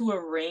went to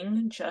a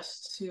ring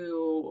just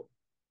to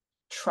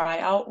try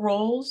out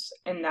roles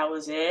and that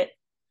was it.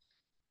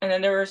 And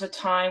then there was a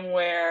time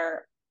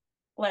where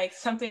like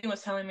something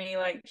was telling me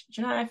like,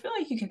 Janai, I feel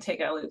like you can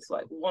take at least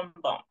like one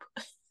bump.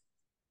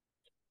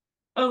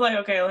 I was like,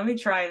 okay, let me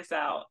try this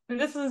out. And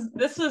this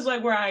is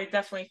like where I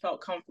definitely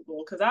felt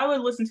comfortable because I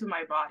would listen to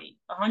my body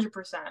 100%.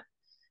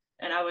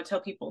 And I would tell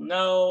people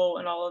no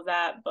and all of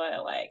that,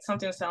 but like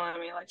something was telling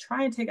me like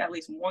try and take at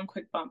least one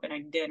quick bump, and I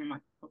did. And I'm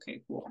like,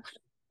 okay, cool.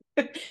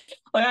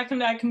 Like I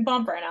can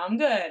bump right now. I'm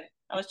good.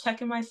 I was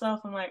checking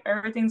myself. I'm like,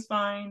 everything's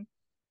fine.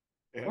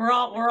 Yeah.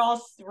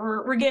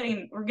 We're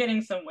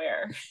getting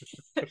somewhere.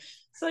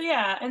 So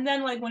yeah, and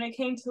then like when it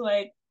came to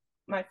like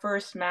my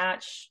first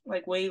match,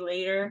 like way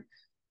later,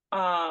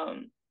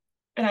 um,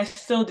 and I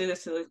still do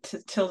this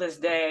till this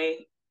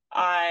day.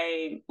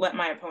 I let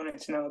my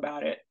opponents know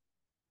about it,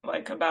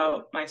 like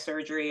about my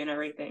surgery and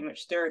everything,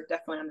 which they're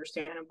definitely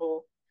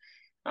understandable.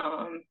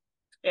 Um,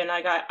 and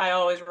I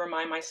always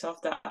remind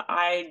myself that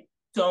I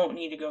don't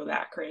need to go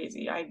that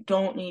crazy. I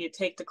don't need to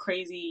take the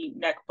crazy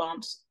neck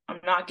bumps. I'm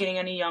not getting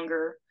any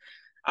younger.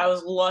 I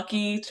was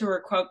lucky to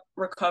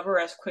recover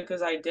as quick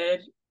as I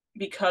did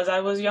because I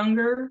was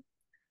younger.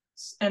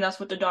 And that's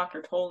what the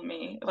doctor told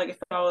me. Like if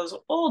I was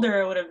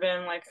older, it would have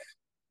been like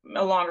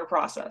a longer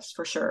process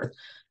for sure.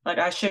 Like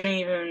I shouldn't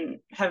even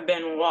have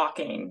been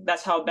walking.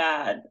 That's how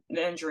bad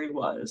the injury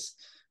was.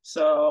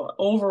 So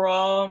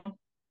overall,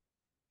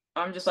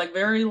 I'm just like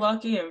very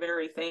lucky and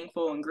very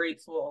thankful and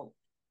grateful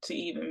to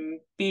even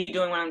be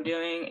doing what I'm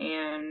doing.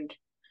 And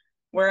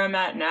where I'm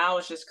at now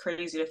is just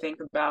crazy to think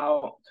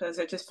about because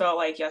it just felt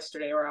like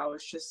yesterday where I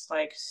was just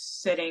like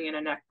sitting in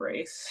a neck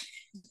brace.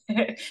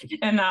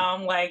 And now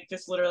I'm like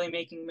just literally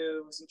making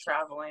moves and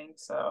traveling.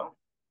 So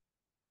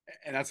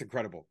And that's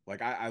incredible.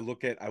 Like I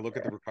look at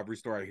the recovery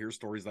story, I hear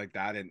stories like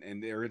that,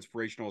 and they're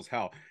inspirational as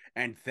hell.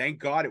 And thank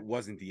God it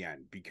wasn't the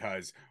end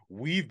because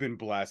we've been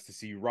blessed to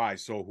see you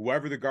rise. So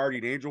whoever the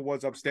guardian angel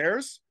was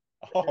upstairs,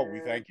 oh, we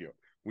thank you.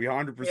 We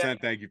yeah,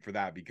 100% thank you for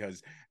that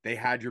because they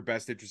had your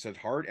best interest at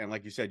heart. And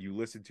like you said, you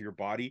listened to your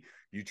body,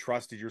 you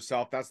trusted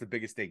yourself. That's the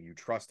biggest thing. You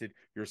trusted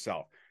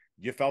yourself.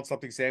 You felt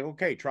something saying,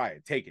 okay, try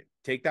it,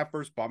 take that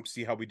first bump,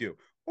 see how we do.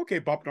 Okay,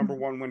 bump number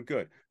one went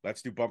good.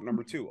 Let's do bump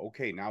number two.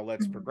 Okay, now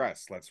let's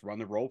progress. Let's run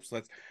the ropes.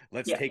 Let's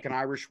yeah, take an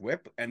Irish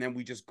whip, and then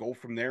we just go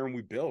from there and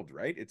we build.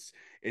 Right?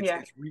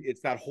 yeah,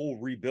 It's that whole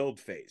rebuild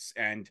phase,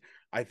 and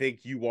I think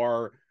you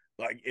are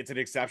like it's an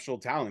exceptional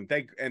talent.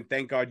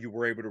 Thank God you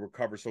were able to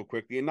recover so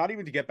quickly, and not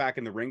even to get back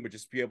in the ring, but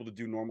just be able to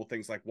do normal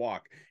things like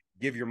walk,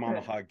 give your mom a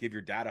yeah, hug, give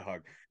your dad a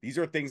hug. These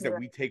are things that yeah,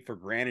 we take for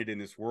granted in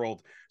this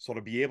world. So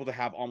to be able to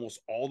have almost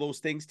all those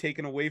things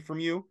taken away from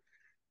you,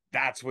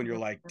 that's when you're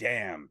like,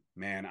 damn,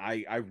 man,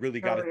 I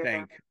really got oh to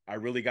yeah,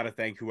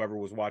 thank whoever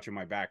was watching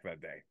my back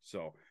that day.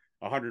 So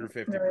oh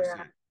 150%.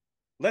 yeah.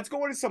 Let's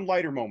go into some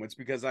lighter moments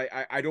because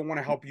I don't want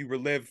to help you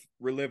relive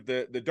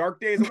the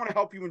dark days. I want to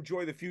help you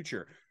enjoy the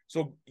future.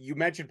 So you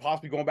mentioned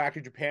possibly going back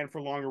to Japan for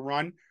a longer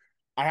run.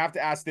 I have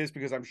to ask this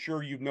because I'm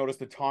sure you've noticed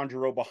the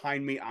Tanjiro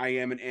behind me. I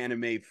am an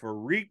anime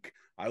freak.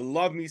 I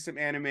love me some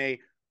anime.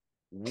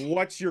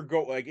 What's your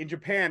go like in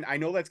Japan? I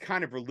know that's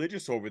kind of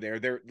religious over there.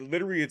 They're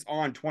literally it's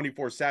on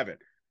 24/7.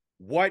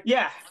 What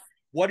Yeah.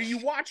 what are you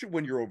watching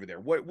when you're over there?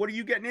 What are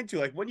you getting into?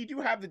 Like when you do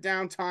have the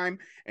downtime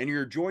and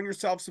you're enjoying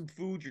yourself some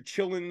food, you're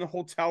chilling in the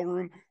hotel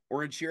room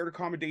or in shared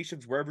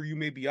accommodations wherever you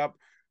may be up.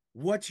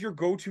 What's your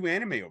go-to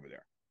anime over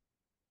there?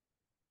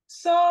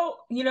 So,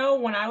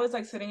 when I was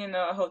like sitting in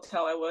the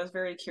hotel, I was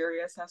very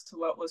curious as to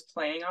what was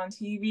playing on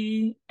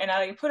TV. And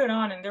I put it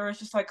on and there was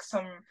just like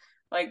some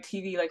like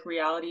TV like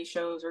reality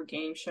shows or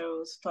game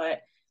shows,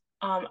 but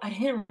I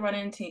didn't run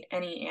into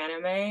any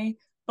anime,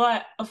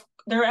 but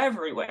they're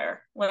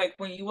everywhere. Like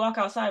when you walk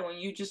outside, when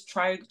you just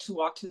try to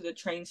walk to the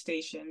train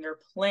station, they're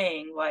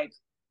playing like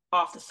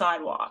off the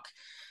sidewalk.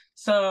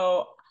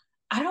 So,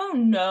 I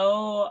don't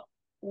know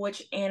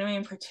which anime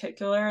in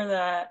particular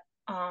that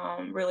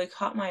really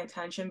caught my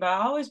attention. But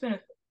I've always been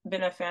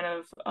been a fan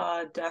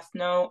of Death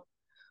Note.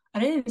 I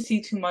didn't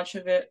see too much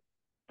of it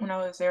when I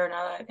was there,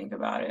 now that I think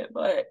about it,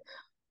 but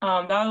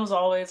that was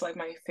always like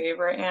my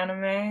favorite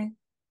anime.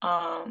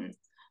 Um,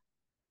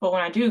 but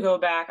when I do go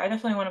back, I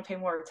definitely want to pay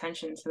more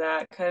attention to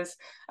that because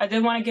I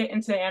did want to get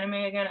into anime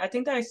again. I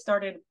think that I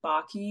started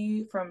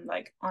Baki from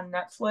like on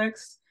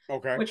Netflix,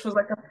 Okay. which was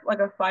like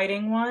a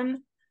fighting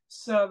one.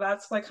 So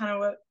that's like kind of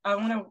what I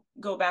want to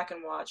go back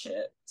and watch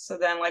it. So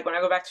then like when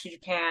I go back to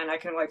Japan, I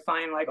can like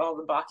find like all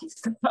the Baki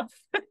stuff.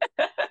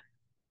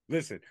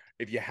 Listen,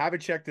 if you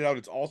haven't checked it out,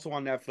 it's also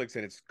on Netflix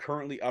and it's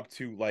currently up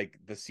to like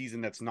the season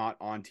that's not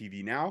on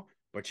TV now.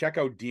 But check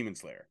out Demon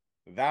Slayer.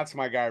 That's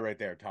my guy right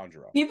there,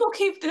 Tanjiro. People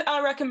keep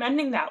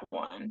recommending that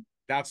one.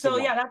 That's the So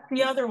one. yeah, that's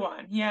the other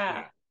one. Yeah,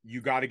 Yeah. you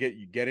got to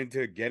get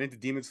into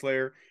Demon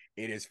Slayer.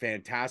 It is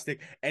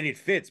fantastic, and it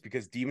fits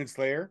because Demon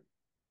Slayer,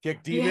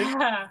 kick demon.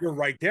 Yeah. You're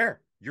right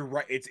there. You're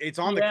right. It's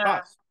on the Yeah.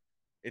 cusp.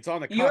 It's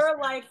on the cusp, You're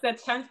man. like the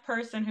 10th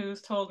person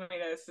who's told me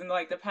this in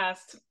like the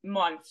past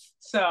month.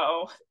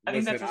 So I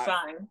think Listen, that's a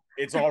sign.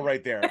 it's all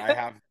right there. I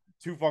have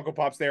two Funko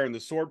Pops there, and the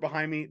sword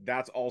behind me.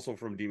 That's also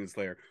from Demon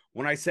Slayer.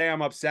 When I say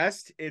I'm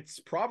obsessed, it's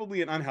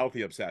probably an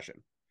unhealthy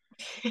obsession.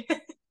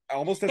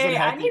 Almost as Hey,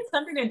 I unhealthy. need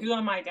something to do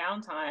on my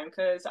downtime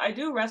because I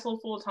do wrestle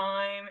full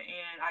time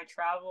and I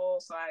travel,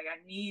 so I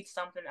need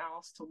something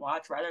else to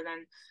watch rather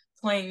than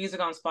playing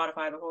music on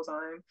Spotify the whole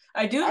time.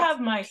 I do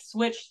have my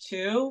Switch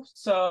too,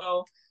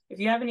 so if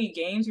you have any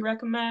games you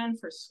recommend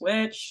for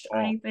Switch or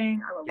Oh,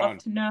 anything, I would love done.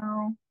 to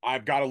know.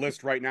 I've got a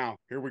list right now.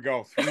 Here we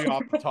go. Three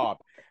off the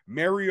top.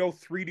 Mario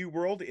 3D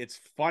World. It's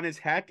fun as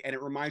heck, and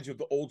it reminds you of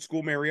the old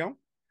school Mario.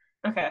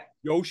 Okay.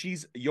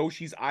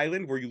 Yoshi's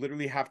Island, where you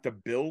literally have to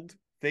build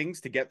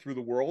things to get through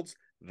the worlds.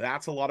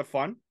 That's a lot of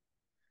fun.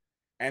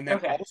 And then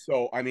Okay.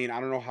 also, I mean, I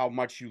don't know how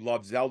much you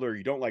love Zelda or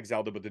you don't like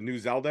Zelda, but the new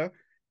Zelda,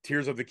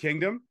 Tears of the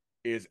Kingdom,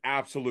 is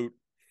absolute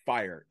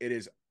fire. It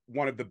is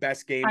one of the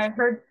best games.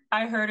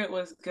 I heard it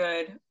was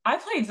good. I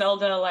played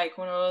Zelda like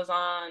when it was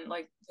on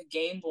like the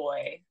Game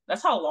Boy.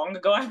 That's how long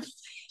ago I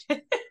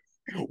played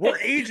We're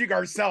it. aging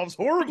ourselves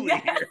horribly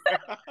Yeah. here.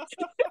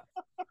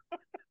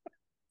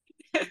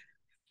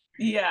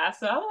 Yeah,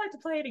 so I would like to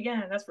play it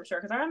again, that's for sure,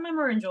 because I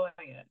remember enjoying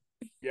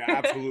Yeah, it.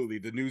 absolutely.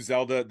 The new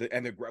Zelda,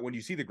 when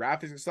you see the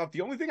graphics and stuff,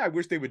 the only thing I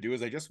wish they would do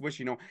is I just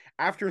wish,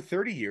 after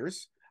 30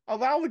 years,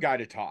 allow the guy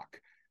to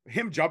talk.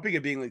 Him jumping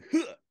and being like,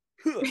 huh,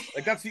 huh,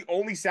 like that's the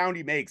only sound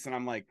he makes. And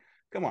I'm like,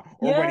 come on.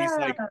 Or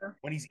Yeah.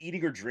 when he's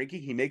eating or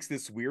drinking, he makes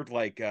this weird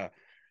like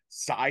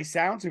sigh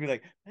sound. So he'd be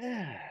like,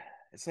 ah.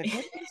 It's like,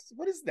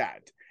 what is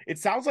that? It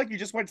sounds like you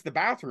just went to the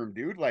bathroom,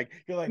 dude. Like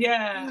you're like,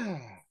 Yeah.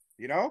 ah.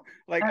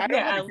 Like I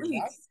don't want Yeah, to at hear that.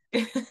 least.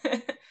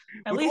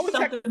 At With all least the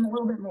tech something a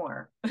little bit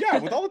more. Yeah,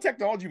 with all the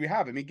technology we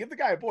have, I mean, give the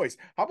guy a voice.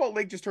 How about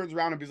Link just turns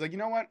around and be like, you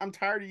know what? I'm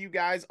tired of you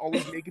guys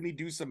always making me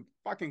do some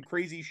fucking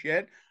crazy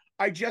shit.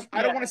 I don't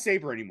Yeah. want to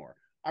save her anymore.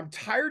 I'm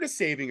tired of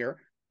saving her.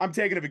 I'm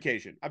taking a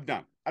vacation. I'm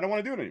done. I don't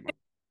want to do it anymore.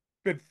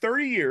 Been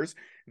 30 years.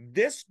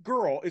 This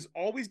girl is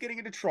always getting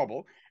into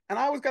trouble, and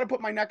I always got to put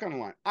my neck on the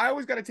line. I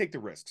always got to take the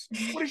risks.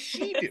 What does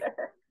she do?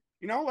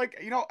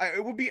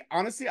 It would be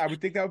honestly, I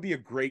would think that would be a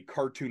great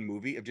cartoon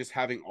movie of just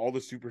having all the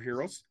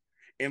superheroes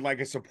in like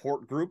a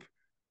support group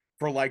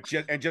for like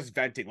just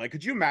venting. Like,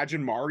 could you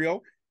imagine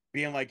Mario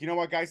being like, you know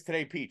what, guys,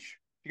 today Peach,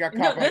 you got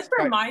caught No, by this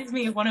reminds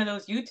me of one of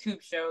those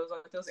YouTube shows,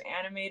 like those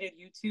animated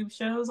YouTube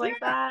shows like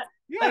yeah, that.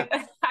 yeah.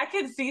 Like I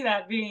could see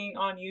that being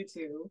on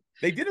YouTube.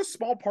 They did a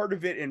small part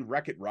of it in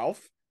Wreck-It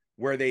Ralph,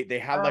 where they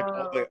had like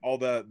Uh, all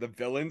the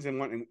villains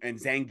and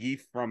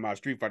Zangief from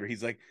Street Fighter.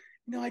 He's like,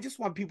 I just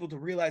want people to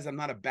realize I'm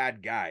not a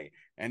bad guy.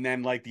 And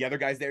then like the other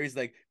guys there, he's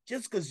like,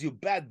 just because you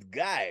bad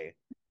guy,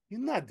 you're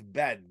not a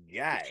bad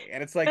guy.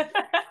 And it's like,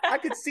 I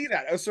could see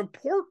that a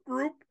support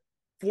group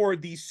for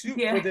the suit for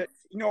yeah. the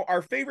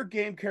our favorite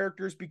game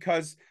characters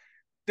because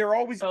they're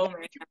always Oh like,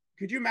 man.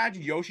 could you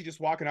imagine Yoshi just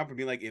walking up and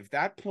being like, if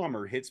that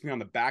plumber hits me on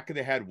the back of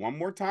the head one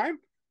more time,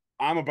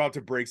 I'm about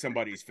to break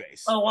somebody's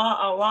face. A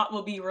lot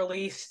will be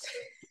released.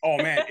 Oh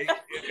man,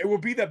 it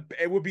would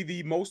be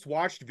the most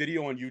watched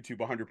video on YouTube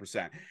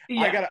 100%.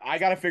 Yeah. I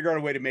gotta figure out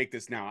a way to make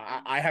this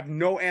now. I have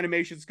no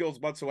animation skills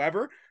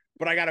whatsoever,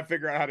 but I gotta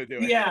figure out how to do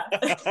Yeah.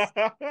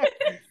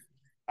 it.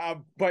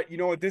 But you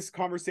know what? This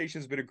conversation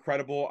has been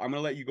incredible. I'm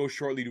gonna let you go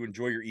shortly to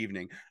enjoy your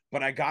evening,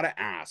 but I gotta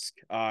ask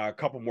a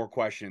couple more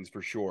questions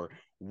for sure.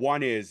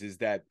 One is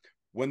that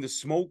when the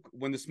smoke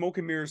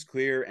and mirrors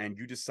clear and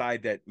you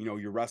decide that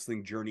your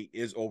wrestling journey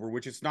is over,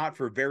 which it's not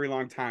for a very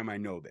long time, I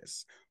know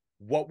this.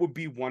 What would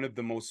be one of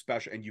the most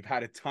special? And you've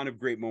had a ton of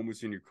great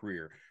moments in your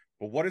career,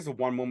 but what is the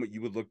one moment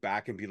you would look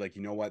back and be like,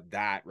 you know what,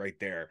 that right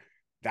there,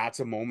 that's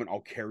a moment I'll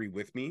carry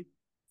with me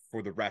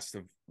for the rest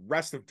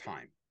of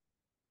time.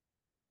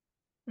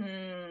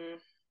 Mm.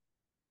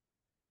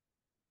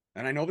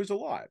 And I know there's a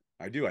lot.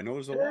 I do. I know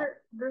there's a lot.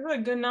 There's a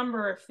good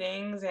number of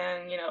things,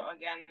 and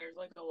again, there's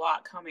like a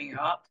lot coming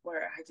up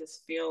where I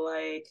just feel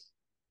like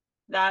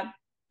that.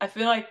 I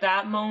feel like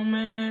that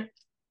moment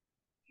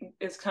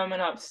is coming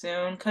up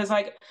soon because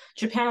like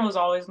Japan was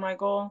always my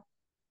goal,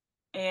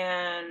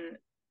 and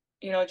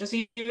just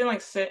even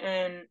like sitting,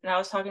 and I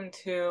was talking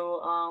to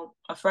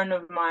a friend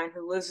of mine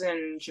who lives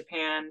in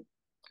Japan,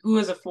 who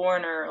is a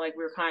foreigner. Like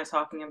we were kind of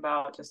talking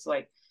about just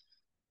like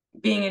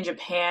being in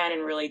Japan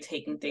and really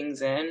taking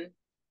things in.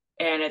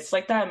 And it's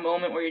like that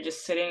moment where you're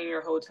just sitting in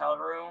your hotel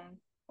room,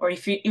 or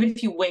if you even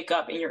if you wake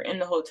up and you're in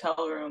the hotel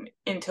room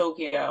in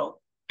Tokyo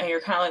and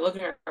you're kind of like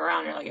looking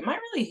around, you're like, am I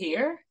really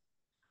here?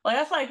 Like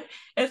that's like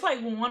it's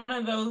like one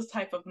of those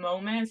type of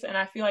moments, and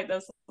I feel like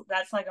that's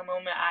like a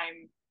moment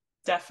I'm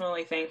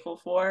definitely thankful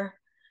for.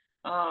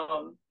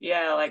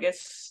 Yeah, like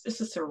it's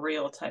just a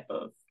surreal type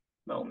of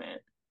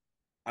moment.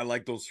 I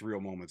like those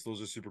surreal moments.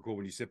 Those are super cool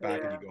when you sit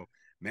back and you Yeah. go,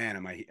 man,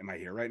 am I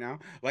here right now?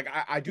 Like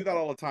I do that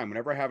all the time.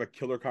 Whenever I have a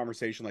killer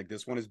conversation like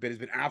this one has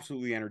been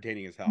absolutely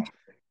entertaining as hell.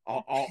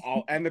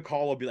 I'll end the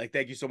call. I'll be like,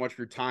 thank you so much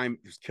for your time.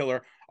 It was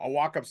killer. I'll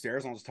walk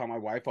upstairs and I'll just tell my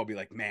wife, I'll be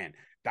like, man,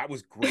 that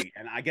was great.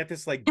 And I get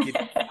this like giddy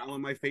smile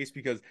on my face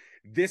because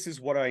this is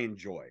what I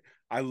enjoy.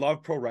 I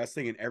love pro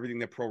wrestling and everything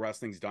that pro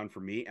wrestling's done for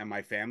me and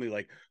my family.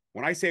 Like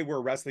when I say we're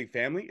a wrestling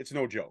family, it's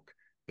no joke.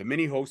 The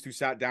mini host who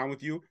sat down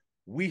with you,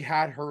 we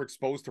had her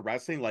exposed to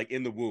wrestling like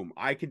in the womb.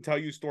 I can tell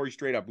you a story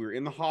straight up. We were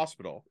in the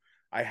hospital.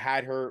 I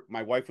had her,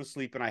 my wife was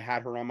sleeping. I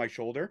had her on my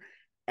shoulder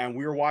and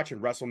we were watching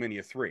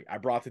WrestleMania 3. I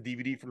brought the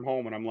DVD from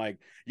home and I'm like,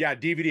 yeah,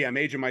 DVD. I'm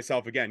aging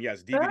myself again.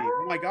 Yes, DVD.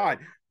 Oh my God.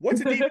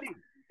 What's a DVD?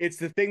 It's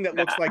the thing that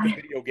looks like a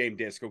video game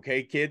disc.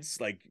 Okay, kids,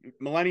 like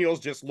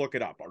millennials, just look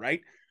it up. All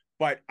right.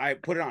 But I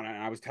put it on and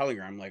I was telling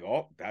her, I'm like,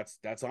 oh,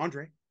 that's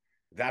Andre.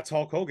 That's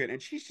Hulk Hogan.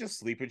 And she's just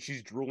sleeping.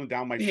 She's drooling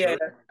down my Yeah.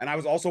 shirt. And I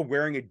was also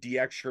wearing a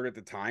DX shirt at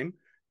the time.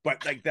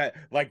 But like that,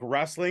 like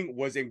wrestling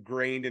was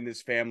ingrained in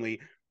this family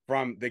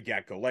from the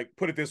get-go. Like,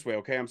 put it this way,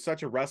 okay? I'm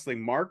such a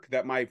wrestling mark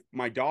that my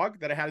dog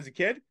that I had as a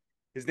kid,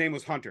 his name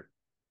was Hunter.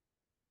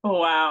 Oh,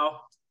 wow.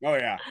 Oh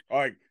yeah.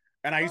 Like,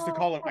 and Oh. I used to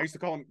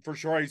call him for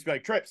sure. I used to be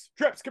like, Trips,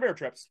 come here,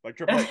 Trips, like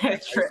Triple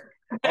H.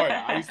 Oh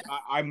yeah.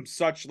 I'm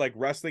such like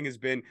wrestling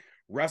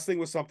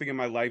was something in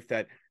my life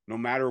that no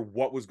matter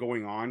what was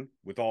going on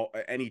with all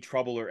any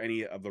trouble or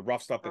any of the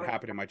rough stuff that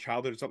happened in my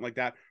childhood or something like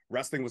that,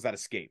 wrestling was that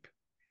escape.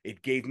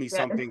 It gave me Yeah,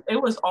 something.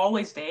 it was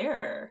always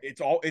there.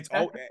 It's That's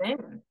all the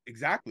thing.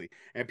 exactly.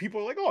 And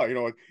people are like,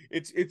 oh,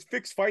 it's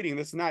fixed fighting.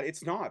 This and that.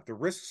 It's not. The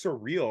risks are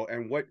real,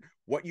 and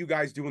what you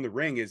guys do in the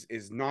ring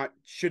is not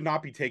should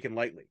not be taken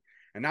lightly.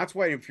 And that's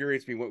why it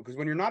infuriates me because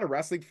when you're not a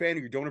wrestling fan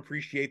and you don't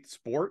appreciate the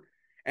sport,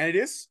 and it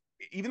is,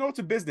 even though it's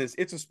a business,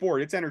 it's a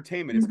sport, it's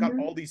entertainment, it's got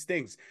Mhm. all these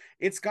things,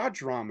 it's got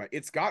drama,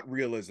 it's got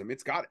realism,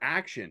 it's got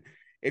action.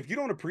 If you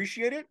don't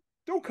appreciate it,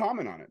 don't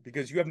comment on it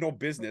because you have no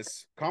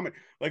business comment.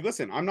 Like,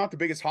 listen, I'm not the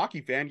biggest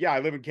hockey fan. Yeah, I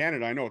live in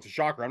Canada. I know it's a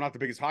shocker. I'm not the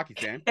biggest hockey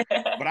fan,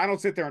 but I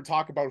don't sit there and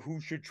talk about who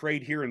should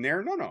trade here and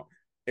there. No, no.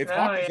 If Oh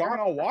hockey's yeah, on,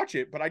 I'll watch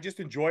it, but I just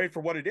enjoy it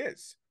for what it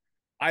is.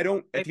 I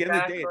don't, at the end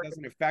of the day, it exactly.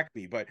 doesn't affect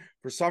me. But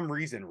for some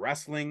reason,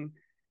 wrestling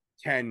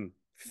can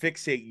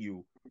fixate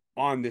you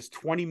on this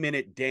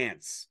 20-minute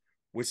dance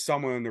with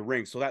someone in the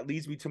ring. So that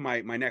leads me to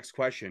my next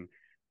question.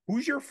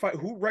 Who's your fight?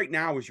 Who right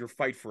now is your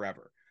fight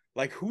forever?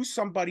 Like, who's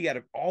somebody out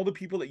of all the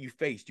people that you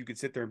faced, you could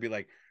sit there and be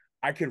like,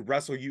 I can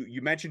wrestle you.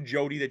 You mentioned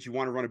Jody that you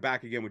want to run it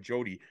back again with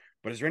Jody,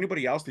 but is there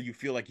anybody else that you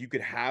feel like you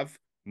could have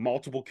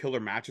multiple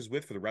killer matches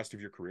with for the rest of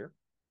your career?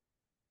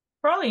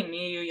 Probably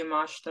Miyu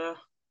Yamashita.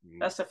 Mm-hmm.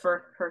 That's the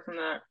first person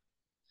that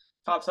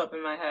pops up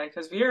in my head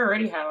because we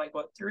already had like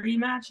what 3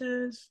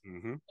 matches,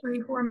 Mm-hmm.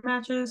 3 4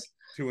 matches.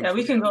 Two and Yeah,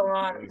 we three. can go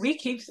on. Yes.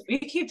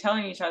 We keep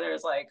telling each other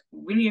it's like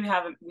we need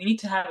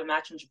to have a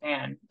match in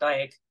Japan.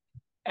 Like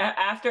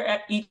after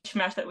each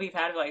match that we've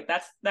had, like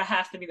that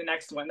has to be the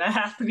next one. That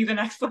has to be the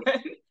next one.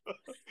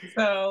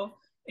 So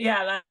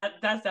yeah,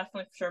 that's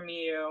definitely for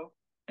me. You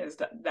is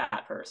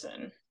that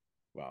person.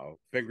 Well,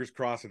 fingers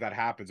crossed if that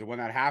happens. And when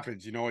that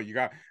happens, you know what? You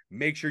got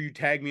make sure you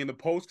tag me in the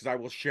post because I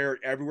will share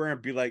it everywhere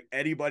and be like,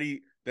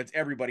 anybody that's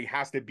everybody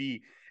has to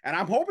be. And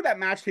I'm hoping that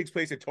match takes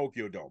place at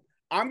Tokyo Dome.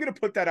 I'm gonna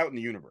put that out in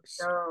the universe.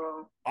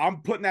 Oh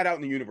I'm putting that out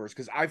in the universe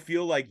because I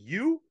feel like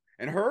you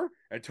and her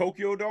at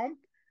Tokyo Dome,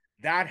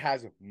 that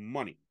has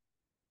money.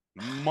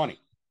 Money.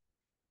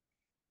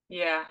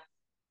 yeah.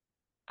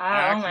 I Oh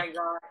actually my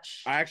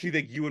gosh. I actually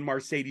think you and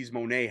Mercedes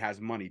Monet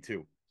has money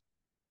too.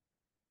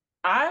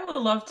 I would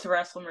love to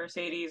wrestle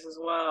Mercedes as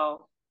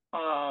well.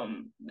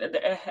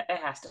 It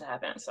has to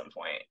happen at some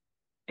point.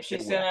 If It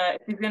she's will. gonna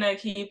if she's gonna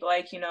keep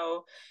like you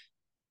know,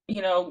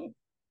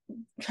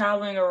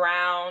 traveling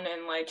around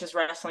and like just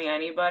wrestling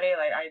anybody,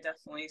 like I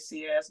definitely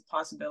see it as a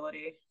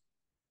possibility.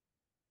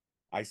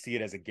 I see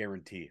it as a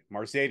guarantee.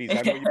 Mercedes,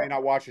 I know you may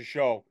not watch the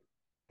show,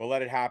 but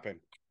let it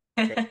happen.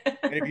 And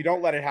if you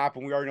don't let it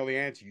happen, we already know the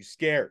answer. You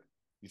scared.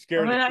 You I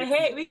scared mean, of the I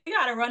kicking. hate we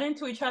gotta run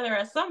into each other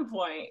at some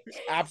point.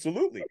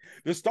 Absolutely.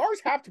 The stars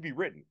have to be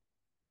written.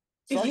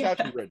 Stars have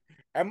to be Yeah. written.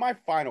 And my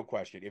final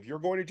question, if you're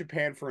going to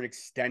Japan for an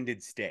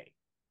extended stay,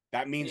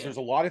 that means Yeah. there's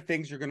a lot of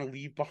things you're going to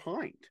leave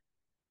behind.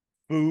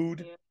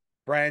 Food, Yeah.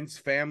 friends,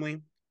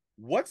 family.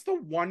 What's the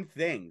one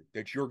thing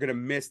that you're going to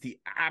miss the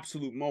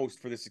absolute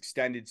most for this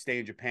extended stay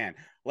in Japan?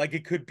 Like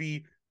it could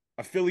be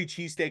a Philly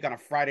cheesesteak on a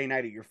Friday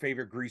night at your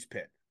favorite grease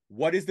pit.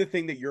 What is the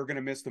thing that you're going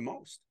to miss the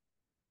most?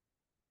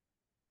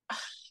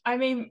 I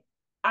mean,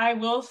 I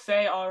will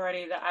say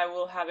already that I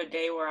will have a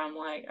day where I'm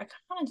like, I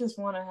kind of just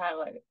want to have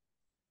like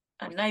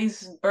a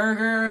nice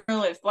burger,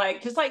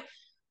 like just like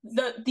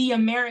the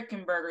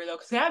American burger though,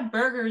 because they have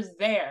burgers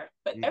there,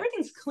 but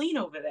everything's clean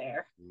over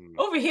there.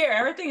 Over here,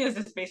 everything is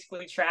just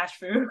basically trash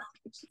food.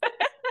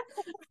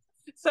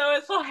 So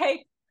it's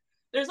like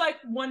there's like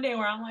one day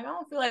where I'm like, I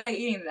don't feel like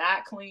eating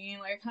that clean.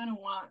 Like I kind of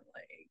want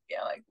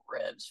like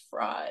ribs,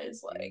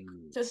 fries, like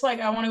just like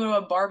I want to go to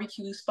a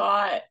barbecue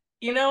spot.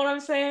 You know what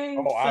I'm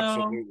saying? Oh,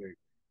 absolutely.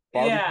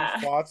 Barbecue Yeah.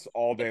 spots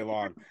all day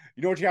long.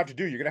 You know what you have to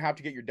do? You're gonna have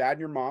to get your dad and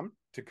your mom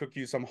to cook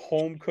you some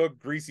home cooked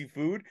greasy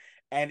food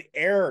and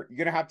air. You're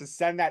gonna have to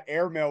send that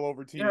airmail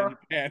over to you.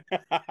 Yeah.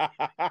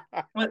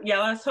 Well,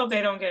 yeah, let's hope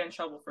they don't get in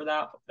trouble for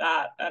that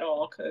at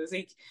all, because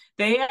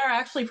they are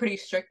actually pretty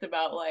strict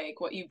about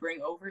like what you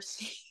bring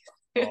overseas.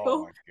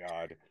 Oh my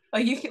God.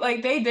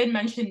 Like they did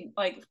mention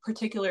like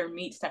particular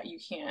meats that you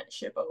can't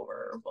ship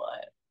over,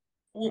 but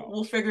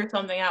we'll figure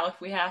something out if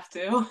we have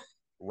to.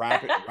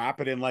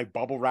 Wrap it in like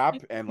bubble wrap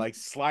and like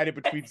slide it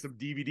between some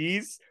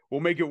DVDs.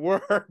 We'll make it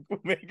work. We'll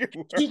make it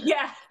work.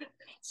 Yeah,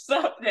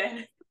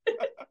 something.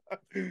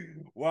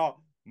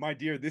 Well, my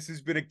dear, this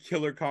has been a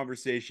killer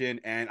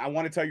conversation, and I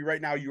want to tell you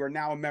right now, you are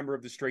now a member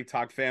of the Straight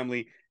Talk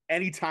family.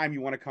 Anytime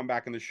you want to come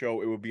back on the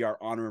show, it would be our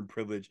honor and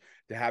privilege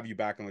to have you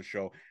back on the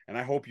show. And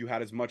I hope you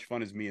had as much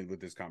fun as me with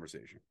this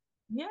conversation.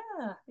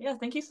 Yeah.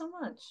 Thank you so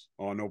much.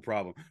 Oh, no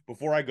problem.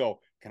 Before I go,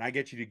 can I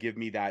get you to give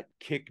me that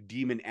kick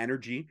demon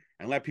energy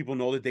and let people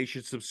know that they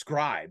should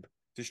subscribe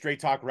to Straight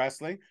Talk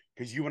Wrestling?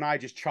 Because you and I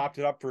just chopped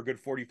it up for a good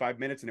 45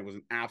 minutes and it was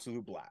an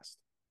absolute blast.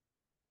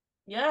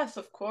 Yes,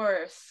 of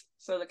course.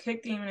 So the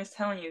kick demon is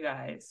telling you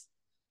guys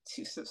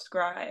to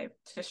subscribe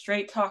to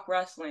Straight Talk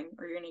Wrestling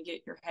or you're going to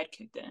get your head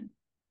kicked in.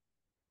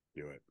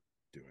 Do it.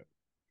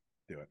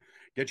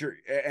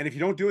 And if you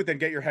don't do it, then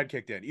get your head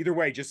kicked in. Either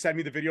way, just send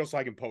me the video so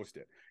I can post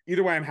it.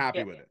 Either way, I'm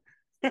happy with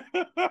it.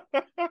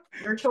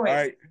 Your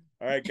choice.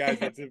 All right, guys.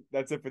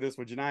 That's it for this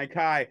one. Janai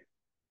Kai,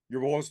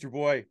 your host, your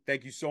boy.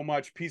 Thank you so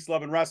much. Peace,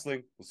 love, and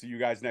wrestling. We'll see you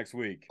guys next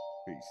week.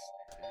 Peace.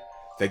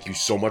 Thank you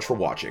so much for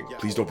watching.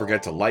 Please don't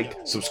forget to like,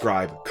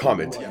 subscribe,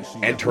 comment,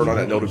 and turn on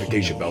that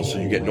notification bell so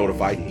you get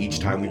notified each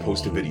time we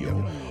post a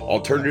video.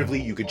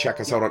 Alternatively, you can check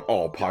us out on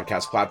all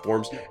podcast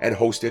platforms and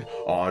hosted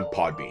on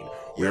Podbean.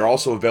 We are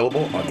also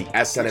available on the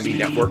SNME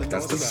Network.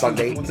 That's the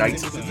Sunday Night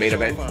Main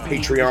Event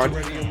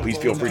Patreon. Please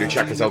feel free to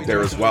check us out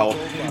there as well.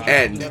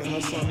 And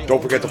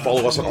don't forget to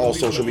follow us on all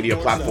social media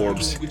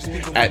platforms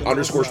at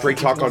 _Straight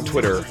Talk on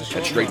Twitter,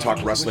 at Straight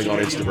Talk Wrestling on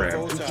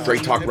Instagram,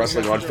 Straight Talk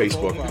Wrestling on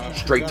Facebook,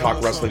 Straight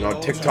Talk Wrestling on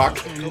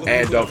TikTok,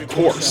 and of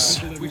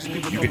course,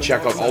 you can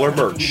check out all our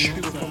merch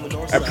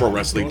at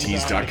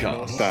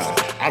ProWrestlingTees.com.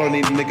 I don't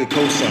need a nigga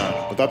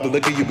cosign. Without the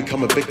liquor, you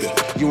become a victim.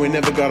 You ain't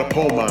never got a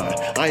pole mine.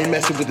 I ain't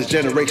messing with this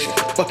generation.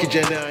 Fuck your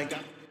gen, I ain't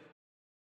got